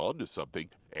 Wallach is onto something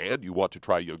and you want to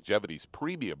try Youngevity's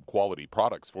premium quality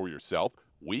products for yourself,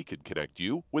 we can connect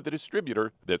you with a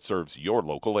distributor that serves your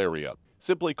local area.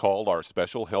 Simply call our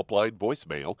special helpline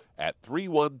voicemail at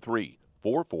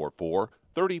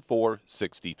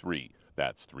 313-444-3463.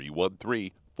 That's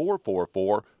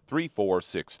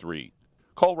 313-444-3463.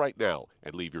 Call right now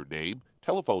and leave your name,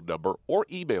 telephone number, or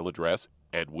email address,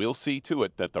 and we'll see to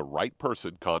it that the right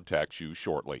person contacts you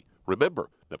shortly. Remember,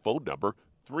 the phone number,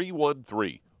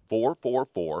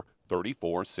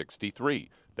 313-444-3463.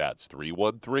 That's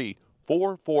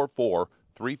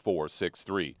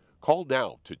 313-444-3463. Call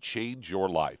now to change your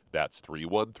life. That's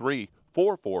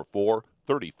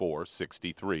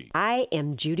 313-444-3463. I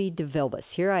am Judy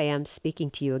DeVilbus. Here I am speaking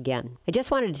to you again. I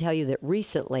just wanted to tell you that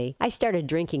recently I started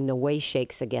drinking the Whey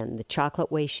Shakes again, the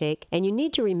chocolate Whey Shake. And you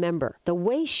need to remember, the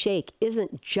Whey Shake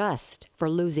isn't just for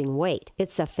losing weight.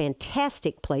 It's a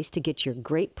fantastic place to get your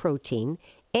great protein.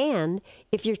 And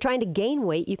if you're trying to gain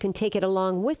weight, you can take it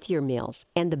along with your meals.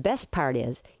 And the best part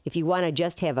is, if you want to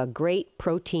just have a great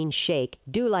protein shake,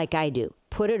 do like I do.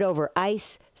 Put it over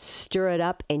ice, stir it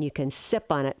up, and you can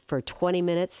sip on it for 20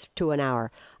 minutes to an hour.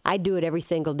 I do it every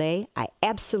single day. I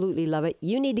absolutely love it.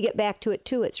 You need to get back to it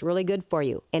too. It's really good for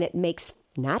you. And it makes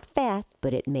not fat,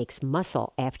 but it makes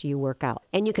muscle after you work out.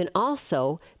 And you can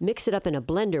also mix it up in a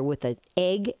blender with an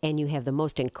egg, and you have the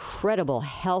most incredible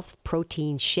health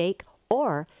protein shake.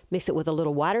 Or mix it with a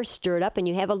little water, stir it up, and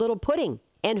you have a little pudding.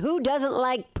 And who doesn't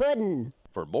like pudding?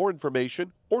 For more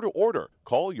information or to order,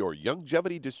 call your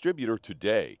Youngevity distributor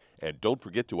today. And don't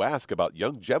forget to ask about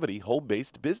Youngevity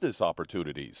home-based business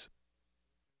opportunities.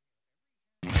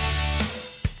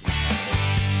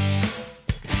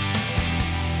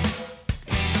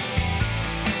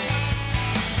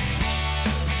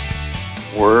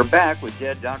 We're back with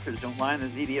Dead Doctors Don't Lie on the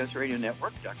ZBS Radio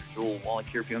Network. Dr. Joel Wallach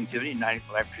here for Youngevity,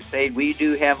 95 Crusade. We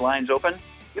do have lines open.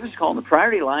 Give us a call on the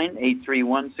priority line,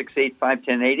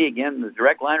 831-685-1080. Again, the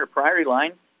direct line or priority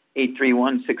line,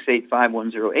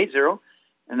 831-685-1080.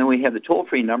 And then we have the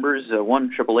toll-free numbers,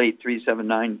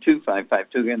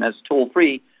 1-888-379-2552. Again, that's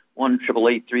toll-free,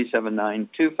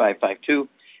 1-888-379-2552.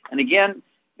 And again,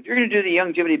 if you're going to do the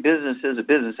Youngevity business as a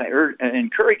business, I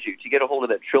encourage you to get a hold of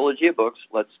that trilogy of books,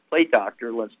 Let's Play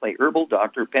Doctor, Let's Play Herbal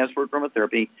Doctor, Password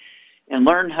Aromatherapy, and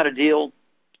learn how to deal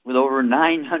with over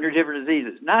 900 different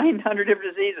diseases. 900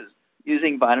 different diseases.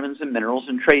 using vitamins and minerals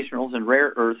and trace minerals and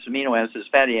rare earths, amino acids,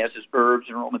 fatty acids, herbs,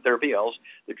 and aromatherapy oils.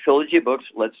 The trilogy of books,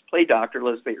 Let's Play Doctor,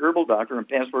 Let's Play Herbal Doctor, and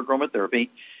Passport Aromatherapy.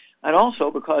 And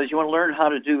also because you want to learn how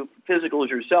to do physicals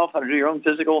yourself, how to do your own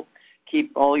physical,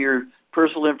 keep all your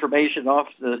personal information off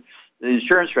the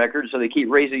insurance record so they keep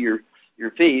raising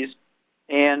your fees.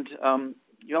 And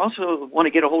you also want to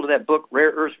get a hold of that book,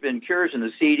 Rare Earths Forbidden Cures, and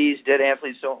the CDs, Dead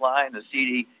Athletes Don't Lie, and the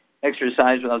CD,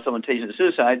 Exercise Without Someone Tasting the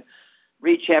Suicide.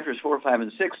 Read chapters 4, 5,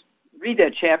 and 6. Read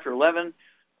that chapter 11.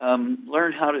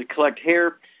 Learn how to collect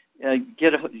hair.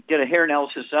 Get a hair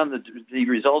analysis done. The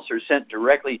results are sent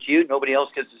directly to you. Nobody else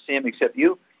gets to see them except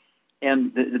you.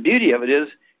 And the beauty of it is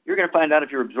you're going to find out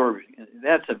if you're absorbing.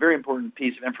 That's a very important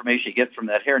piece of information you get from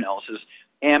that hair analysis.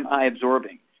 Am I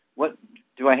absorbing?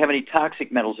 Do I have any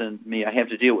toxic metals in me I have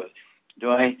to deal with?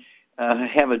 Do I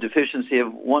have a deficiency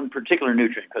of one particular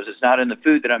nutrient because it's not in the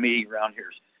food that I'm eating around here?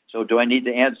 So do I need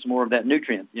to add some more of that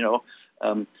nutrient?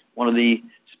 One of the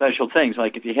special things,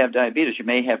 like if you have diabetes, you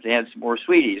may have to add some more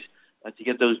sweeties to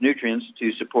get those nutrients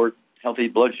to support healthy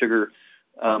blood sugar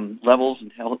levels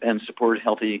and support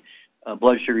healthy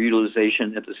blood sugar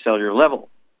utilization at the cellular level.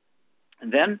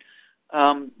 And then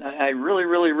I really,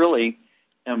 really, really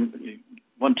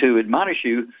want to admonish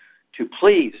you to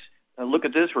please look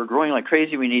at this. We're growing like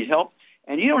crazy. We need help.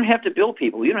 And you don't have to bill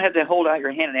people. You don't have to hold out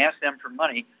your hand and ask them for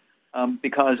money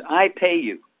because I pay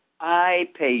you,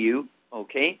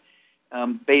 okay,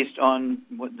 based on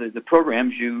what the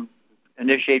programs you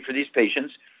initiate for these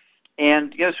patients.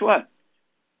 And guess what?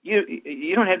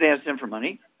 You don't have to ask them for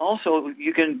money. Also,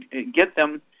 you can get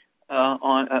them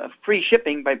on free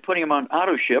shipping by putting them on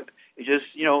auto ship. It's just,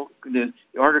 the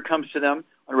order comes to them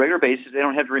on a regular basis. They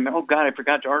don't have to remember, oh, God, I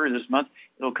forgot to order this month.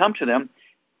 It'll come to them.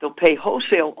 They'll pay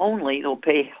wholesale only.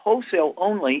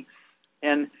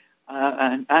 And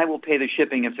I will pay the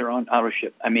shipping if they're on auto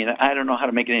ship. I mean, I don't know how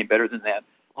to make it any better than that.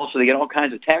 Also, they get all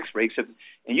kinds of tax breaks,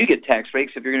 and you get tax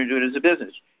breaks if you're going to do it as a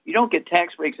business. You don't get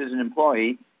tax breaks as an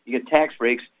employee. You get tax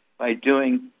breaks by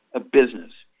doing a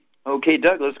business. Okay,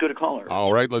 Doug, let's go to caller.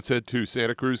 All right, let's head to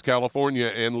Santa Cruz, California.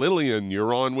 And Lillian,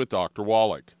 you're on with Dr.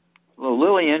 Wallach. Hello,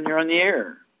 Lillian, you're on the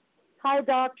air. Hi,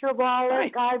 Dr.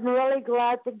 Wallach. Hi. I'm really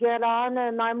glad to get on,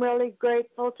 and I'm really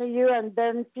grateful to you and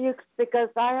Ben Fuchs because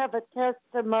I have a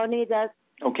testimony that's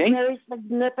very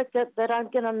significant that I'm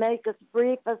going to make as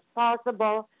brief as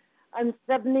possible. I'm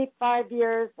 75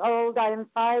 years old. I'm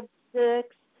 5'6".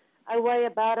 I weigh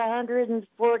about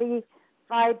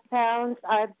 145 pounds.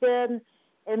 I've been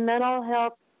a mental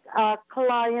health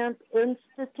client,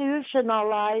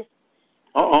 institutionalized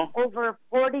over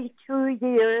 42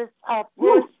 years.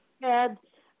 Fed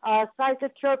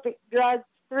psychotropic drugs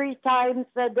 3 times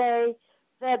a day,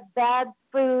 fed bad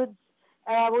foods,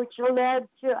 which led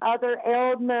to other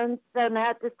ailments, and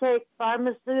had to take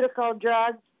pharmaceutical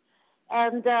drugs.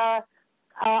 And a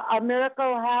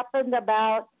miracle happened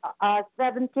about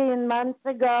 17 months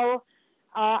ago.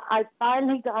 I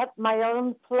finally got my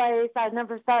own place. I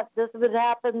never thought this would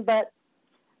happen, but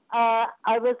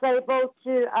I was able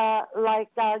to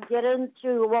get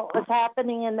into what was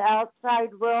happening in the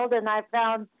outside world, and I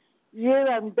found you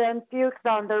and Ben Fuchs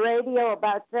on the radio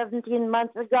about 17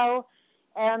 months ago,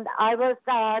 and I was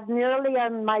nearly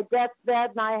on my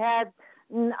deathbed,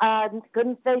 and I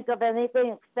couldn't think of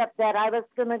anything except that I was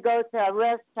going to go to a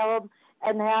rest home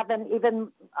and have an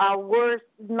even worse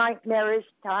nightmarish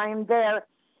time there.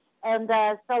 And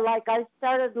I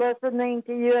started listening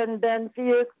to you and Ben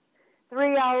Fuchs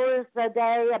 3 hours a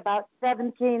day about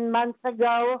 17 months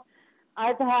ago.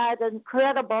 I've had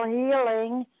incredible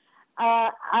healing.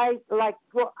 One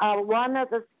of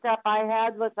the stuff I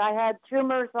had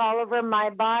tumors all over my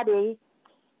body,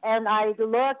 and I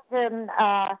looked and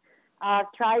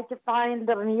tried to find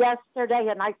them yesterday,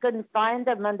 and I couldn't find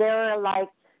them, and they were like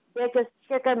big as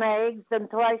chicken eggs and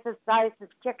twice the size of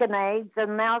chicken eggs,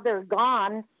 and now they're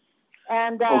gone.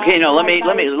 And okay, now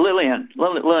Lillian,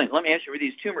 let me ask you: were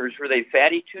these tumors, were they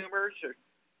fatty tumors? Or?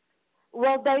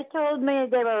 Well, they told me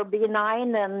they were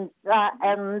benign, and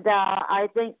I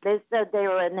think they said they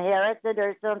were inherited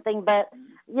or something. But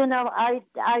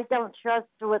I don't trust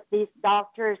what these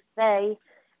doctors say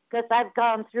because I've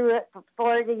gone through it for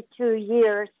 42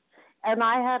 years, and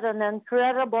I had an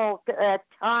incredible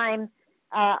time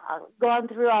going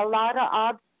through a lot of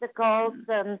obstacles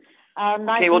and.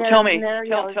 Okay, well, tell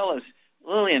us,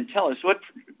 Lillian, tell us, what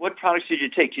products did you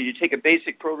take? Did you take a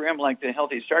basic program like the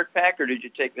Healthy Start Pack, or did you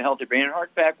take the Healthy Brain and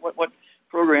Heart Pack? What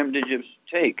program did you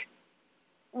take?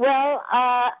 Well,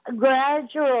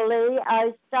 gradually,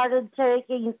 I started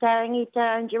taking Tangy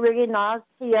Tangerine,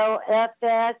 Osteo,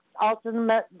 FX,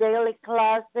 Ultimate Daily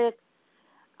Classics,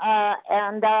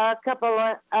 and a couple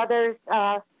of others.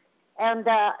 And,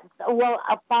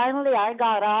 finally I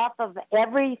got off of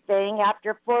everything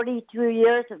after 42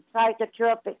 years of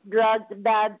psychotropic drugs,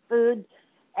 bad food,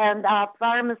 and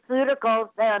pharmaceuticals.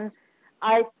 And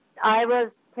I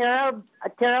was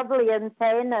terribly in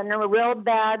pain and in real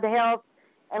bad health.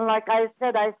 And like I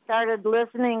said, I started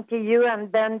listening to you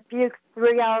and Ben Fuchs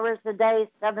 3 hours a day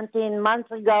 17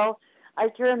 months ago. I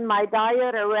turned my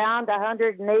diet around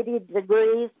 180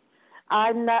 degrees.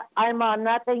 I'm on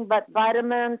nothing but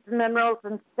vitamins, minerals,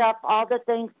 and stuff, all the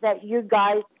things that you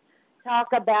guys talk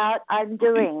about, I'm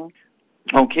doing.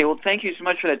 Okay, well, thank you so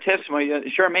much for that testimony.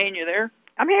 Charmaine, you there?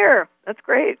 I'm here. That's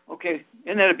great. Okay,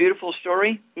 isn't that a beautiful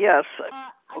story? Yes.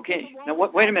 Okay, now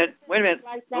wait a minute.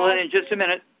 Lillian, just a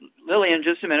minute.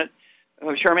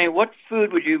 Charmaine, what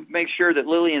food would you make sure that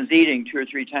Lillian's eating 2 or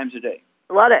 3 times a day?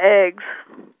 A lot of eggs.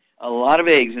 A lot of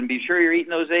eggs, and be sure you're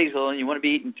eating those eggs, Lillian. You want to be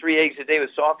eating 3 eggs a day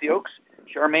with soft yolks.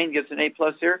 Charmaine gets an A+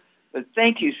 there. But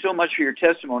thank you so much for your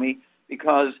testimony,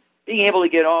 because being able to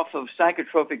get off of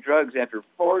psychotropic drugs after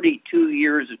 42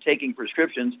 years of taking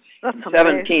prescriptions in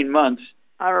 17 months.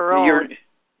 I don't know.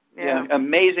 Yeah,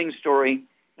 amazing story.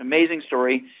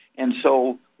 And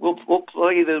so we'll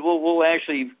play the, we'll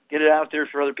actually get it out there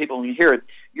for other people and hear it.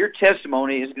 Your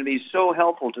testimony is going to be so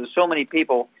helpful to so many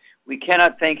people. We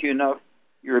cannot thank you enough.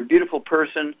 You're a beautiful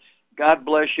person. God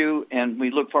bless you, and we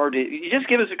look forward to it. You just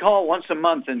give us a call once a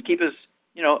month and keep us,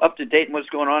 up to date on what's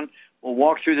going on. We'll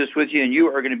walk through this with you, and you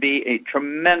are going to be a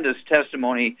tremendous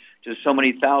testimony to so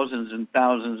many thousands and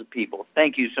thousands of people.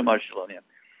 Thank you so much, Lillian.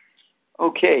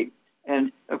 Okay,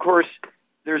 and of course,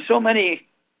 there's so many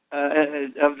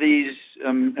of these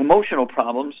emotional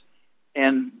problems,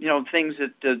 and things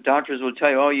that doctors will tell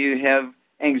you. Oh, you have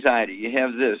anxiety, you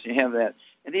have this, you have that,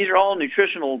 and these are all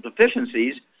nutritional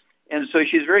deficiencies. And so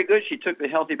she's very good. She took the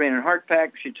Healthy Brain and Heart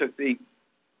Pack. She took the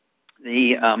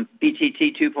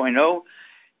BTT 2.0,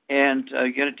 and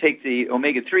you're going to take the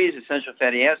omega-3s, essential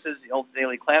fatty acids, the Ultra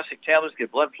Daily Classic tablets, get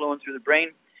blood flowing through the brain.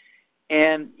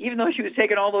 And even though she was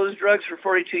taking all those drugs for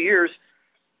 42 years,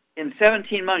 in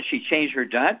 17 months she changed her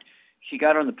diet. She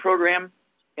got on the program,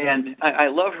 and I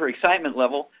love her excitement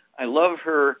level. I love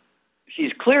her.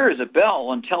 She's clear as a bell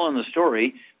on telling the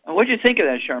story. What do you think of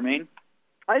that, Charmaine?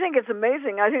 I think it's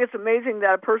amazing. I think it's amazing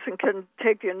that a person can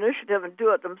take the initiative and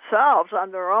do it themselves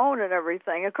on their own and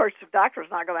everything. Of course, the doctor's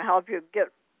not going to help you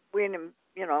wean him,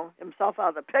 himself out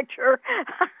of the picture.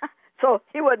 So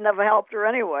he wouldn't have helped her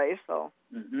anyway. So.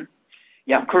 Mm-hmm.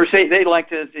 Yeah, of course, they like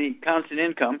the constant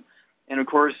income. And, of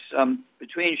course,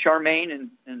 between Charmaine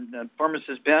and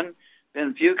pharmacist Ben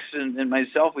Fuchs and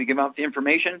myself, we give out the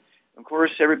information. Of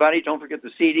course, everybody, don't forget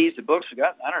the CDs, the books.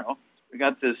 We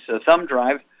got this thumb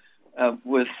drive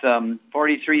with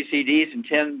 43 CDs and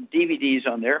 10 DVDs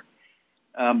on there.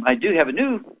 I do have a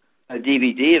new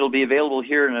DVD. It'll be available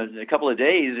here in a couple of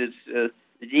days. It's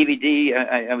the DVD.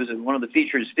 I was one of the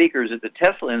featured speakers at the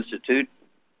Tesla Institute,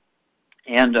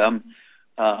 and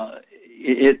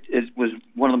it was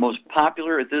one of the most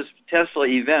popular at this Tesla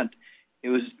event.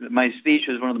 My speech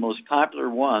was one of the most popular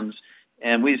ones,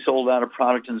 and we sold out of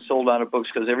product and sold out of books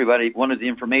because everybody wanted the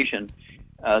information.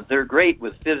 They're great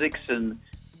with physics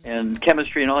and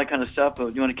chemistry and all that kind of stuff,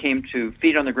 but when it came to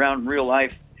feet on the ground, real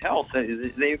life health,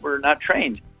 they were not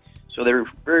trained, so they were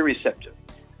very receptive.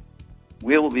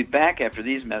 We will be back after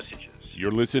these messages.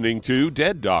 You're listening to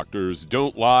Dead Doctors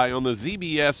Don't Lie on the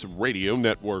ZBS Radio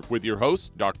Network with your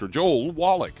host, Dr. Joel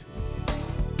Wallach.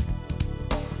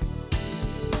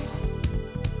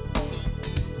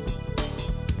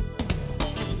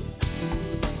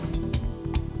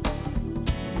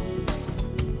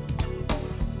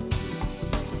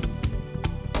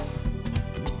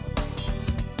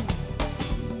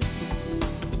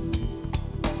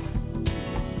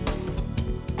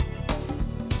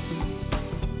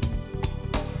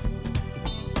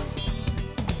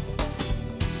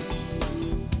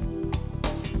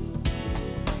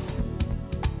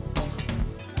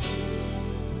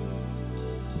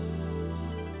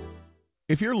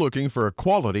 If you're looking for a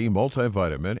quality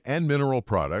multivitamin and mineral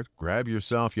product, grab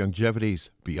yourself Youngevity's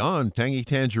Beyond Tangy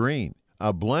Tangerine,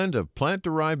 a blend of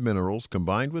plant-derived minerals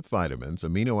combined with vitamins,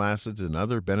 amino acids, and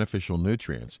other beneficial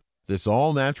nutrients. This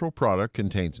all-natural product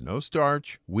contains no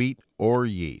starch, wheat, or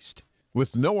yeast,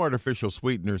 with no artificial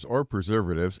sweeteners or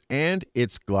preservatives, and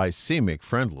it's glycemic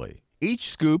friendly. Each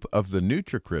scoop of the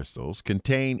NutriCrystals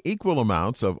contain equal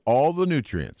amounts of all the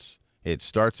nutrients. It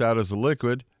starts out as a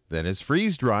liquid, then is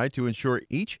freeze-dried to ensure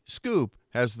each scoop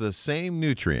has the same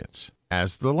nutrients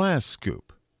as the last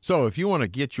scoop. So if you want to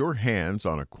get your hands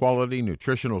on a quality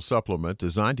nutritional supplement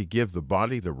designed to give the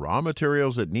body the raw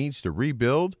materials it needs to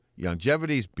rebuild,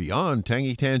 Youngevity's Beyond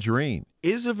Tangy Tangerine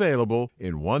is available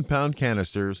in 1-pound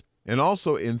canisters and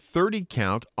also in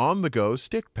 30-count on-the-go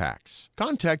stick packs.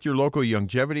 Contact your local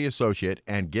Youngevity associate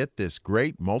and get this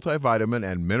great multivitamin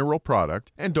and mineral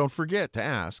product, and don't forget to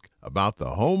ask about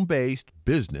the home-based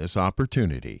business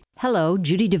opportunity. Hello,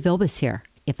 Judy DeVilbus here.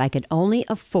 If I could only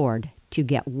afford to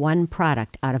get one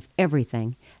product out of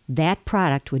everything, that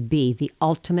product would be the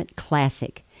Ultimate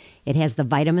Classic. It has the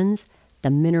vitamins, the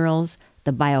minerals,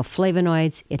 the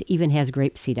bioflavonoids. It even has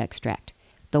grapeseed extract.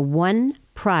 The one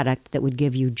product that would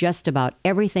give you just about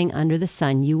everything under the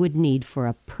sun you would need for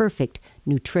a perfect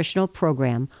nutritional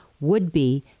program would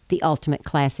be the Ultimate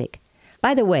Classic.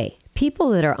 By the way, people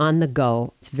that are on the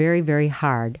go, it's very, very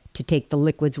hard to take the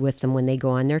liquids with them when they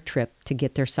go on their trip to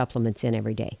get their supplements in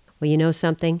every day. Well, you know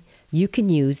something? You can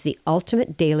use the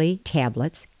Ultimate Daily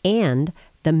tablets and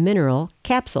the mineral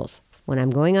capsules. When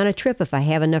I'm going on a trip, if I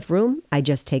have enough room, I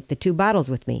just take the 2 bottles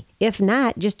with me. If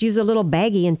not, just use a little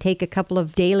baggie and take a couple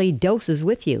of daily doses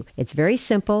with you. It's very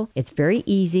simple. It's very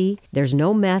easy. There's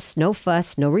no mess, no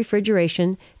fuss, no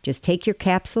refrigeration. Just take your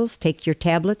capsules, take your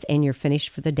tablets, and you're finished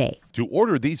for the day. To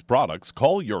order these products,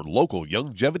 call your local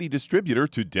Youngevity distributor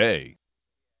today.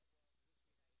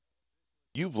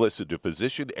 You've listened to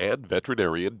physician and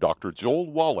veterinarian Dr.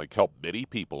 Joel Wallach help many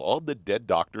people on the Dead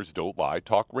Doctors Don't Lie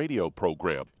talk radio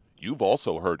program. You've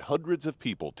also heard hundreds of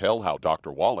people tell how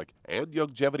Dr. Wallach and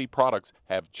Youngevity products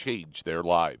have changed their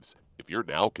lives. If you're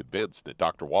now convinced that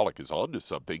Dr. Wallach is onto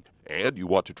something and you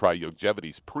want to try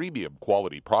Youngevity's premium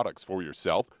quality products for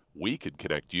yourself, we can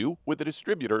connect you with a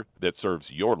distributor that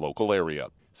serves your local area.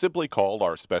 Simply call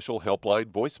our special helpline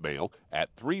voicemail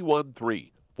at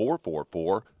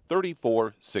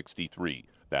 313-444-3463.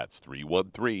 That's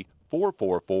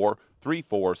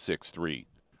 313-444-3463.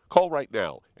 Call right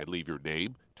now and leave your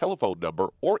name, telephone number,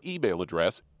 or email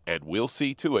address, and we'll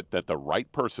see to it that the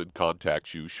right person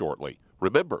contacts you shortly.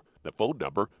 Remember, the phone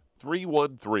number,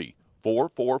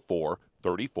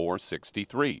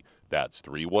 313-444-3463. That's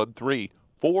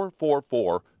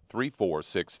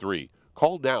 313-444-3463.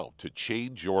 Call now to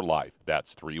change your life.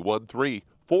 That's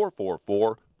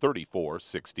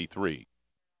 313-444-3463.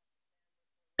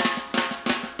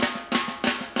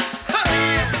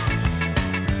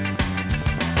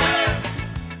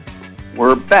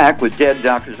 We're back with Dead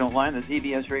Doctors Don't Lie on the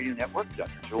ZBS Radio Network.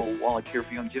 Dr. Joel Wallach here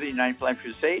for Youngevity 95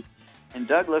 Crusade. And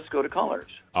Doug, let's go to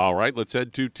callers. All right, let's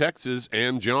head to Texas.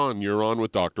 And John, you're on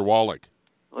with Dr. Wallach.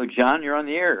 Hello, John, you're on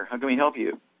the air. How can we help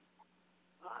you?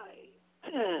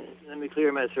 Hi. Let me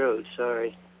clear my throat.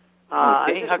 Sorry.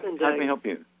 Okay, how can we help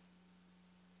you?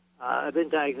 I've been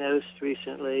diagnosed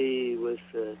recently with,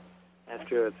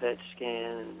 after a PET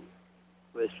scan,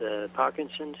 with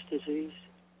Parkinson's disease.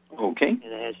 Okay.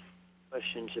 And I had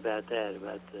questions about that,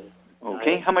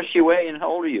 Okay, how much do you weigh and how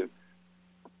old are you?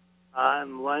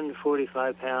 I'm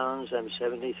 145 pounds. I'm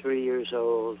 73 years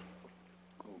old.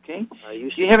 Okay. Do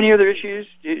you have any other issues?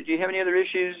 Do you have any other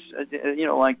issues,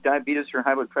 like diabetes or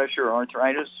high blood pressure or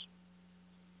arthritis?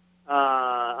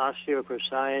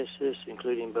 Osteoporosis,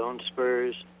 including bone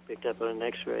spurs, picked up on an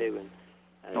X-ray when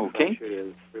I had a fracture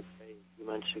of rib a few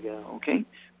months ago. Okay.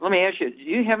 Let me ask you, do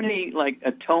you have any, like,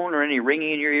 a tone or any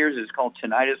ringing in your ears? It's called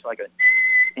tinnitus,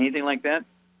 anything like that?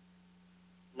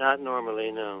 Not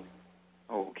normally, no.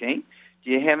 Okay. Do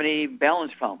you have any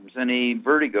balance problems, any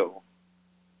vertigo?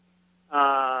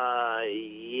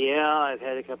 Yeah, I've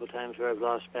had a couple of times where I've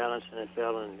lost balance and I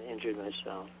fell and injured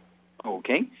myself.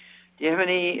 Okay. Do you have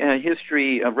any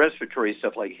history of respiratory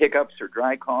stuff like hiccups or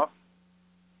dry cough?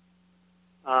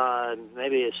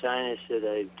 Maybe a sinus that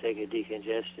I take a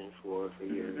decongestant for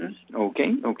years.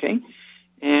 Mm-hmm. Okay.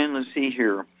 And let's see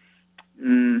here.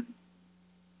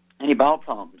 Any bowel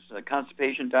problems?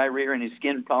 Constipation, diarrhea, any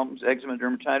skin problems, eczema,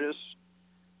 dermatitis?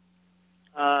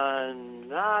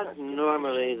 Not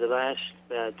normally. The last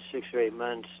about 6 or 8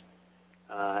 months,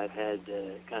 I've had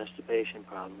constipation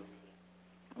problems.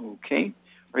 Okay.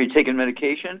 Are you taking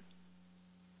medication?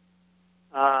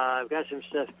 I've got some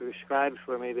stuff prescribed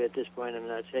for me, but at this point I'm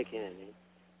not taking any.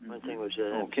 One thing was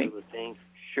with pain.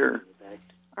 Sure.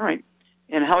 All right.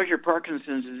 And how is your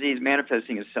Parkinson's disease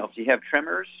manifesting itself? Do you have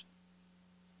tremors?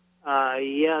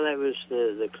 Yeah, that was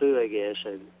the clue, I guess.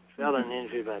 I fell and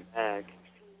injured my back,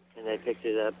 and they picked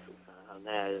it up on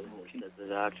that. And the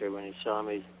doctor, when he saw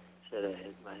me, said I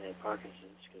might have Parkinson's.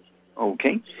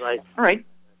 Okay. All right.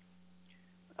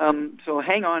 So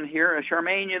hang on here.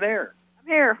 Charmaine, you there? I'm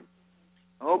here.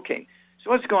 Okay. So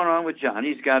what's going on with John?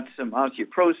 He's got some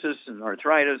osteoporosis and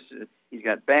arthritis. He's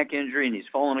got back injury, and he's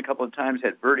fallen a couple of times,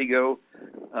 had vertigo.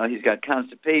 He's got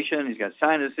constipation. He's got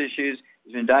sinus issues.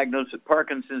 He's been diagnosed with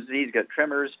Parkinson's disease. He's got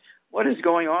tremors. What is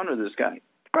going on with this guy?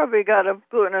 Probably got a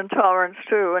gluten intolerance,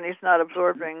 too, and he's not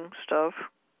absorbing stuff.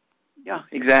 Yeah,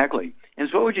 exactly. And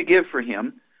so what would you give for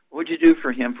him? What would you do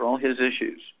for him for all his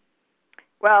issues?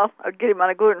 Well, I'd get him on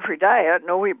a gluten-free diet,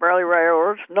 no wheat, barley, rye,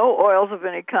 or oats, no oils of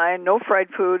any kind, no fried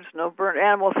foods, no burnt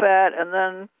animal fat, and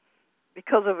then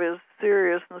because of his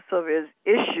seriousness of his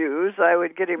issues, I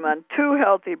would get him on 2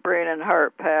 healthy brain and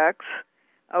heart packs.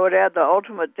 I would add the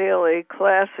Ultimate Daily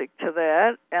Classic to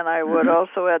that, and I would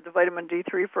also add the vitamin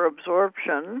D3 for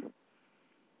absorption.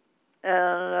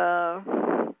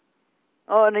 And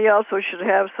and he also should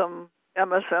have some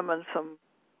MSM and some,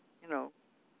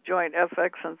 Joint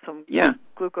FX and some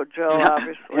glucogel,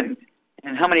 obviously.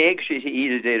 And how many eggs should he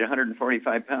eat a day at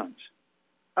 145 pounds?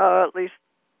 At least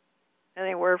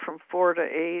anywhere from 4 to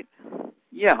 8.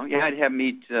 Yeah, I'd have him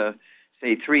eat,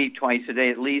 say, 3 twice a day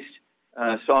at least.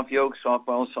 Soft yolk, soft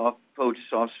boiled, soft poached,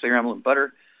 soft scrambled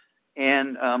butter.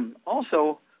 And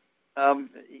also,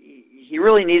 he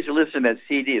really needs to listen to that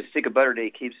CD, a stick of butter a day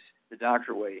keeps the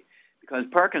doctor away. Because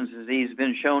Parkinson's disease has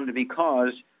been shown to be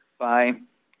caused by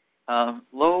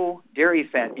low dairy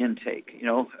fat intake.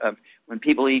 When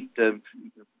people eat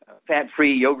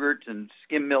fat-free yogurt and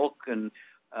skim milk and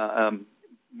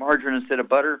margarine instead of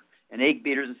butter and egg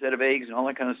beaters instead of eggs and all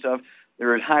that kind of stuff,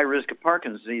 they're at high risk of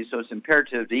Parkinson's disease. So it's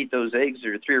imperative to eat those eggs,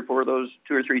 or 3 or 4 of those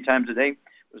 2 or 3 times a day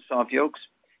with soft yolks.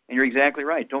 And you're exactly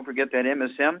right. Don't forget that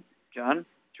MSM, John.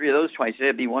 3 of those twice a day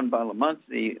would be 1 bottle a month.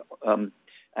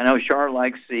 I know Char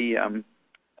likes the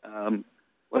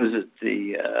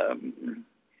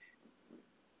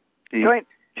Joint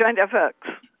FX.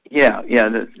 Yeah.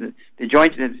 The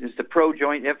joint is the Pro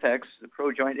Joint FX. The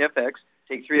Pro Joint FX.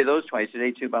 Take 3 of those twice a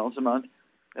day, 2 bottles a month.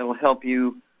 That will help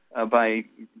you by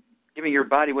giving your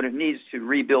body what it needs to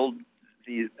rebuild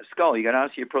the skull. You got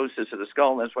osteoporosis of the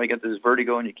skull. That's why you get this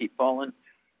vertigo and you keep falling.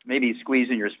 Maybe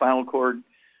squeezing your spinal cord,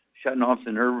 shutting off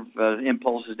the nerve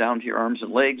impulses down to your arms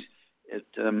and legs. It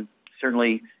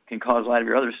certainly can cause a lot of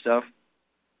your other stuff,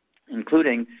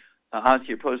 including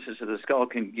osteoporosis of the skull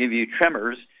can give you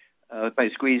tremors by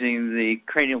squeezing the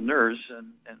cranial nerves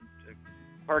and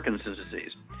Parkinson's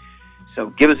disease.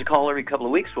 So give us a call every couple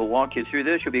of weeks. We'll walk you through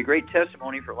this. You'll be a great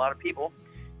testimony for a lot of people.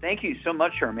 Thank you so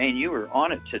much, Charmaine. You were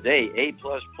on it today, A++.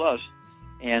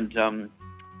 And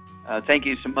thank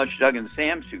you so much, Doug and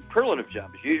Sam. Superlative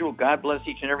job as usual. God bless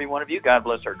each and every one of you. God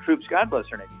bless our troops. God bless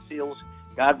our Navy SEALs.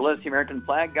 God bless the American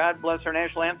flag. God bless our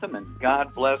national anthem. And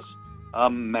God bless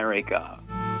America.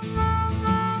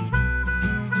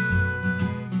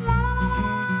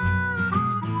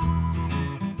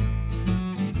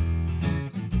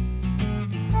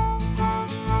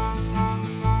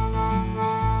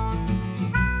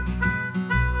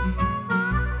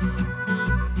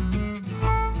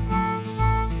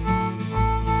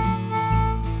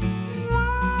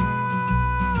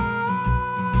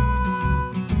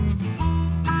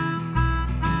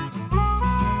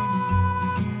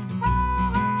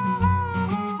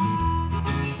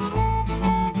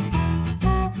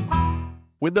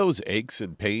 When those aches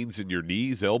and pains in your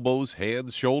knees, elbows,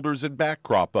 hands, shoulders, and back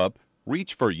crop up,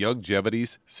 reach for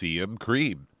Youngevity's CM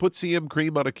Cream. Put CM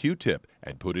Cream on a Q-tip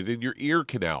and put it in your ear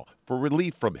canal for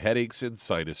relief from headaches and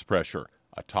sinus pressure.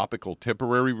 A topical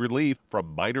temporary relief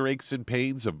from minor aches and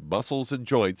pains of muscles and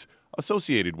joints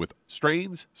associated with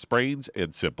strains, sprains,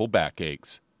 and simple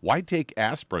backaches. Why take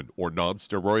aspirin or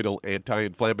non-steroidal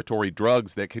anti-inflammatory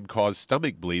drugs that can cause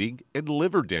stomach bleeding and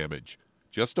liver damage?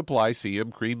 Just apply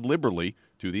CM Cream liberally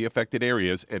to the affected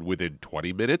areas, and within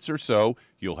 20 minutes or so,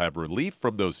 you'll have relief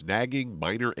from those nagging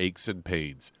minor aches and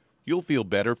pains. You'll feel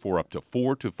better for up to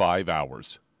 4 to 5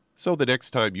 hours. So the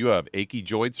next time you have achy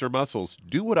joints or muscles,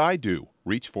 do what I do.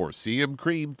 Reach for CM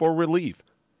Cream for relief.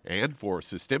 And for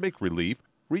systemic relief,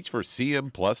 reach for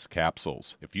CM Plus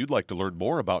capsules. If you'd like to learn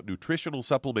more about nutritional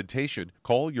supplementation,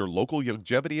 call your local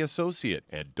Youngevity associate.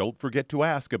 And don't forget to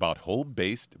ask about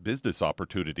home-based business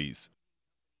opportunities.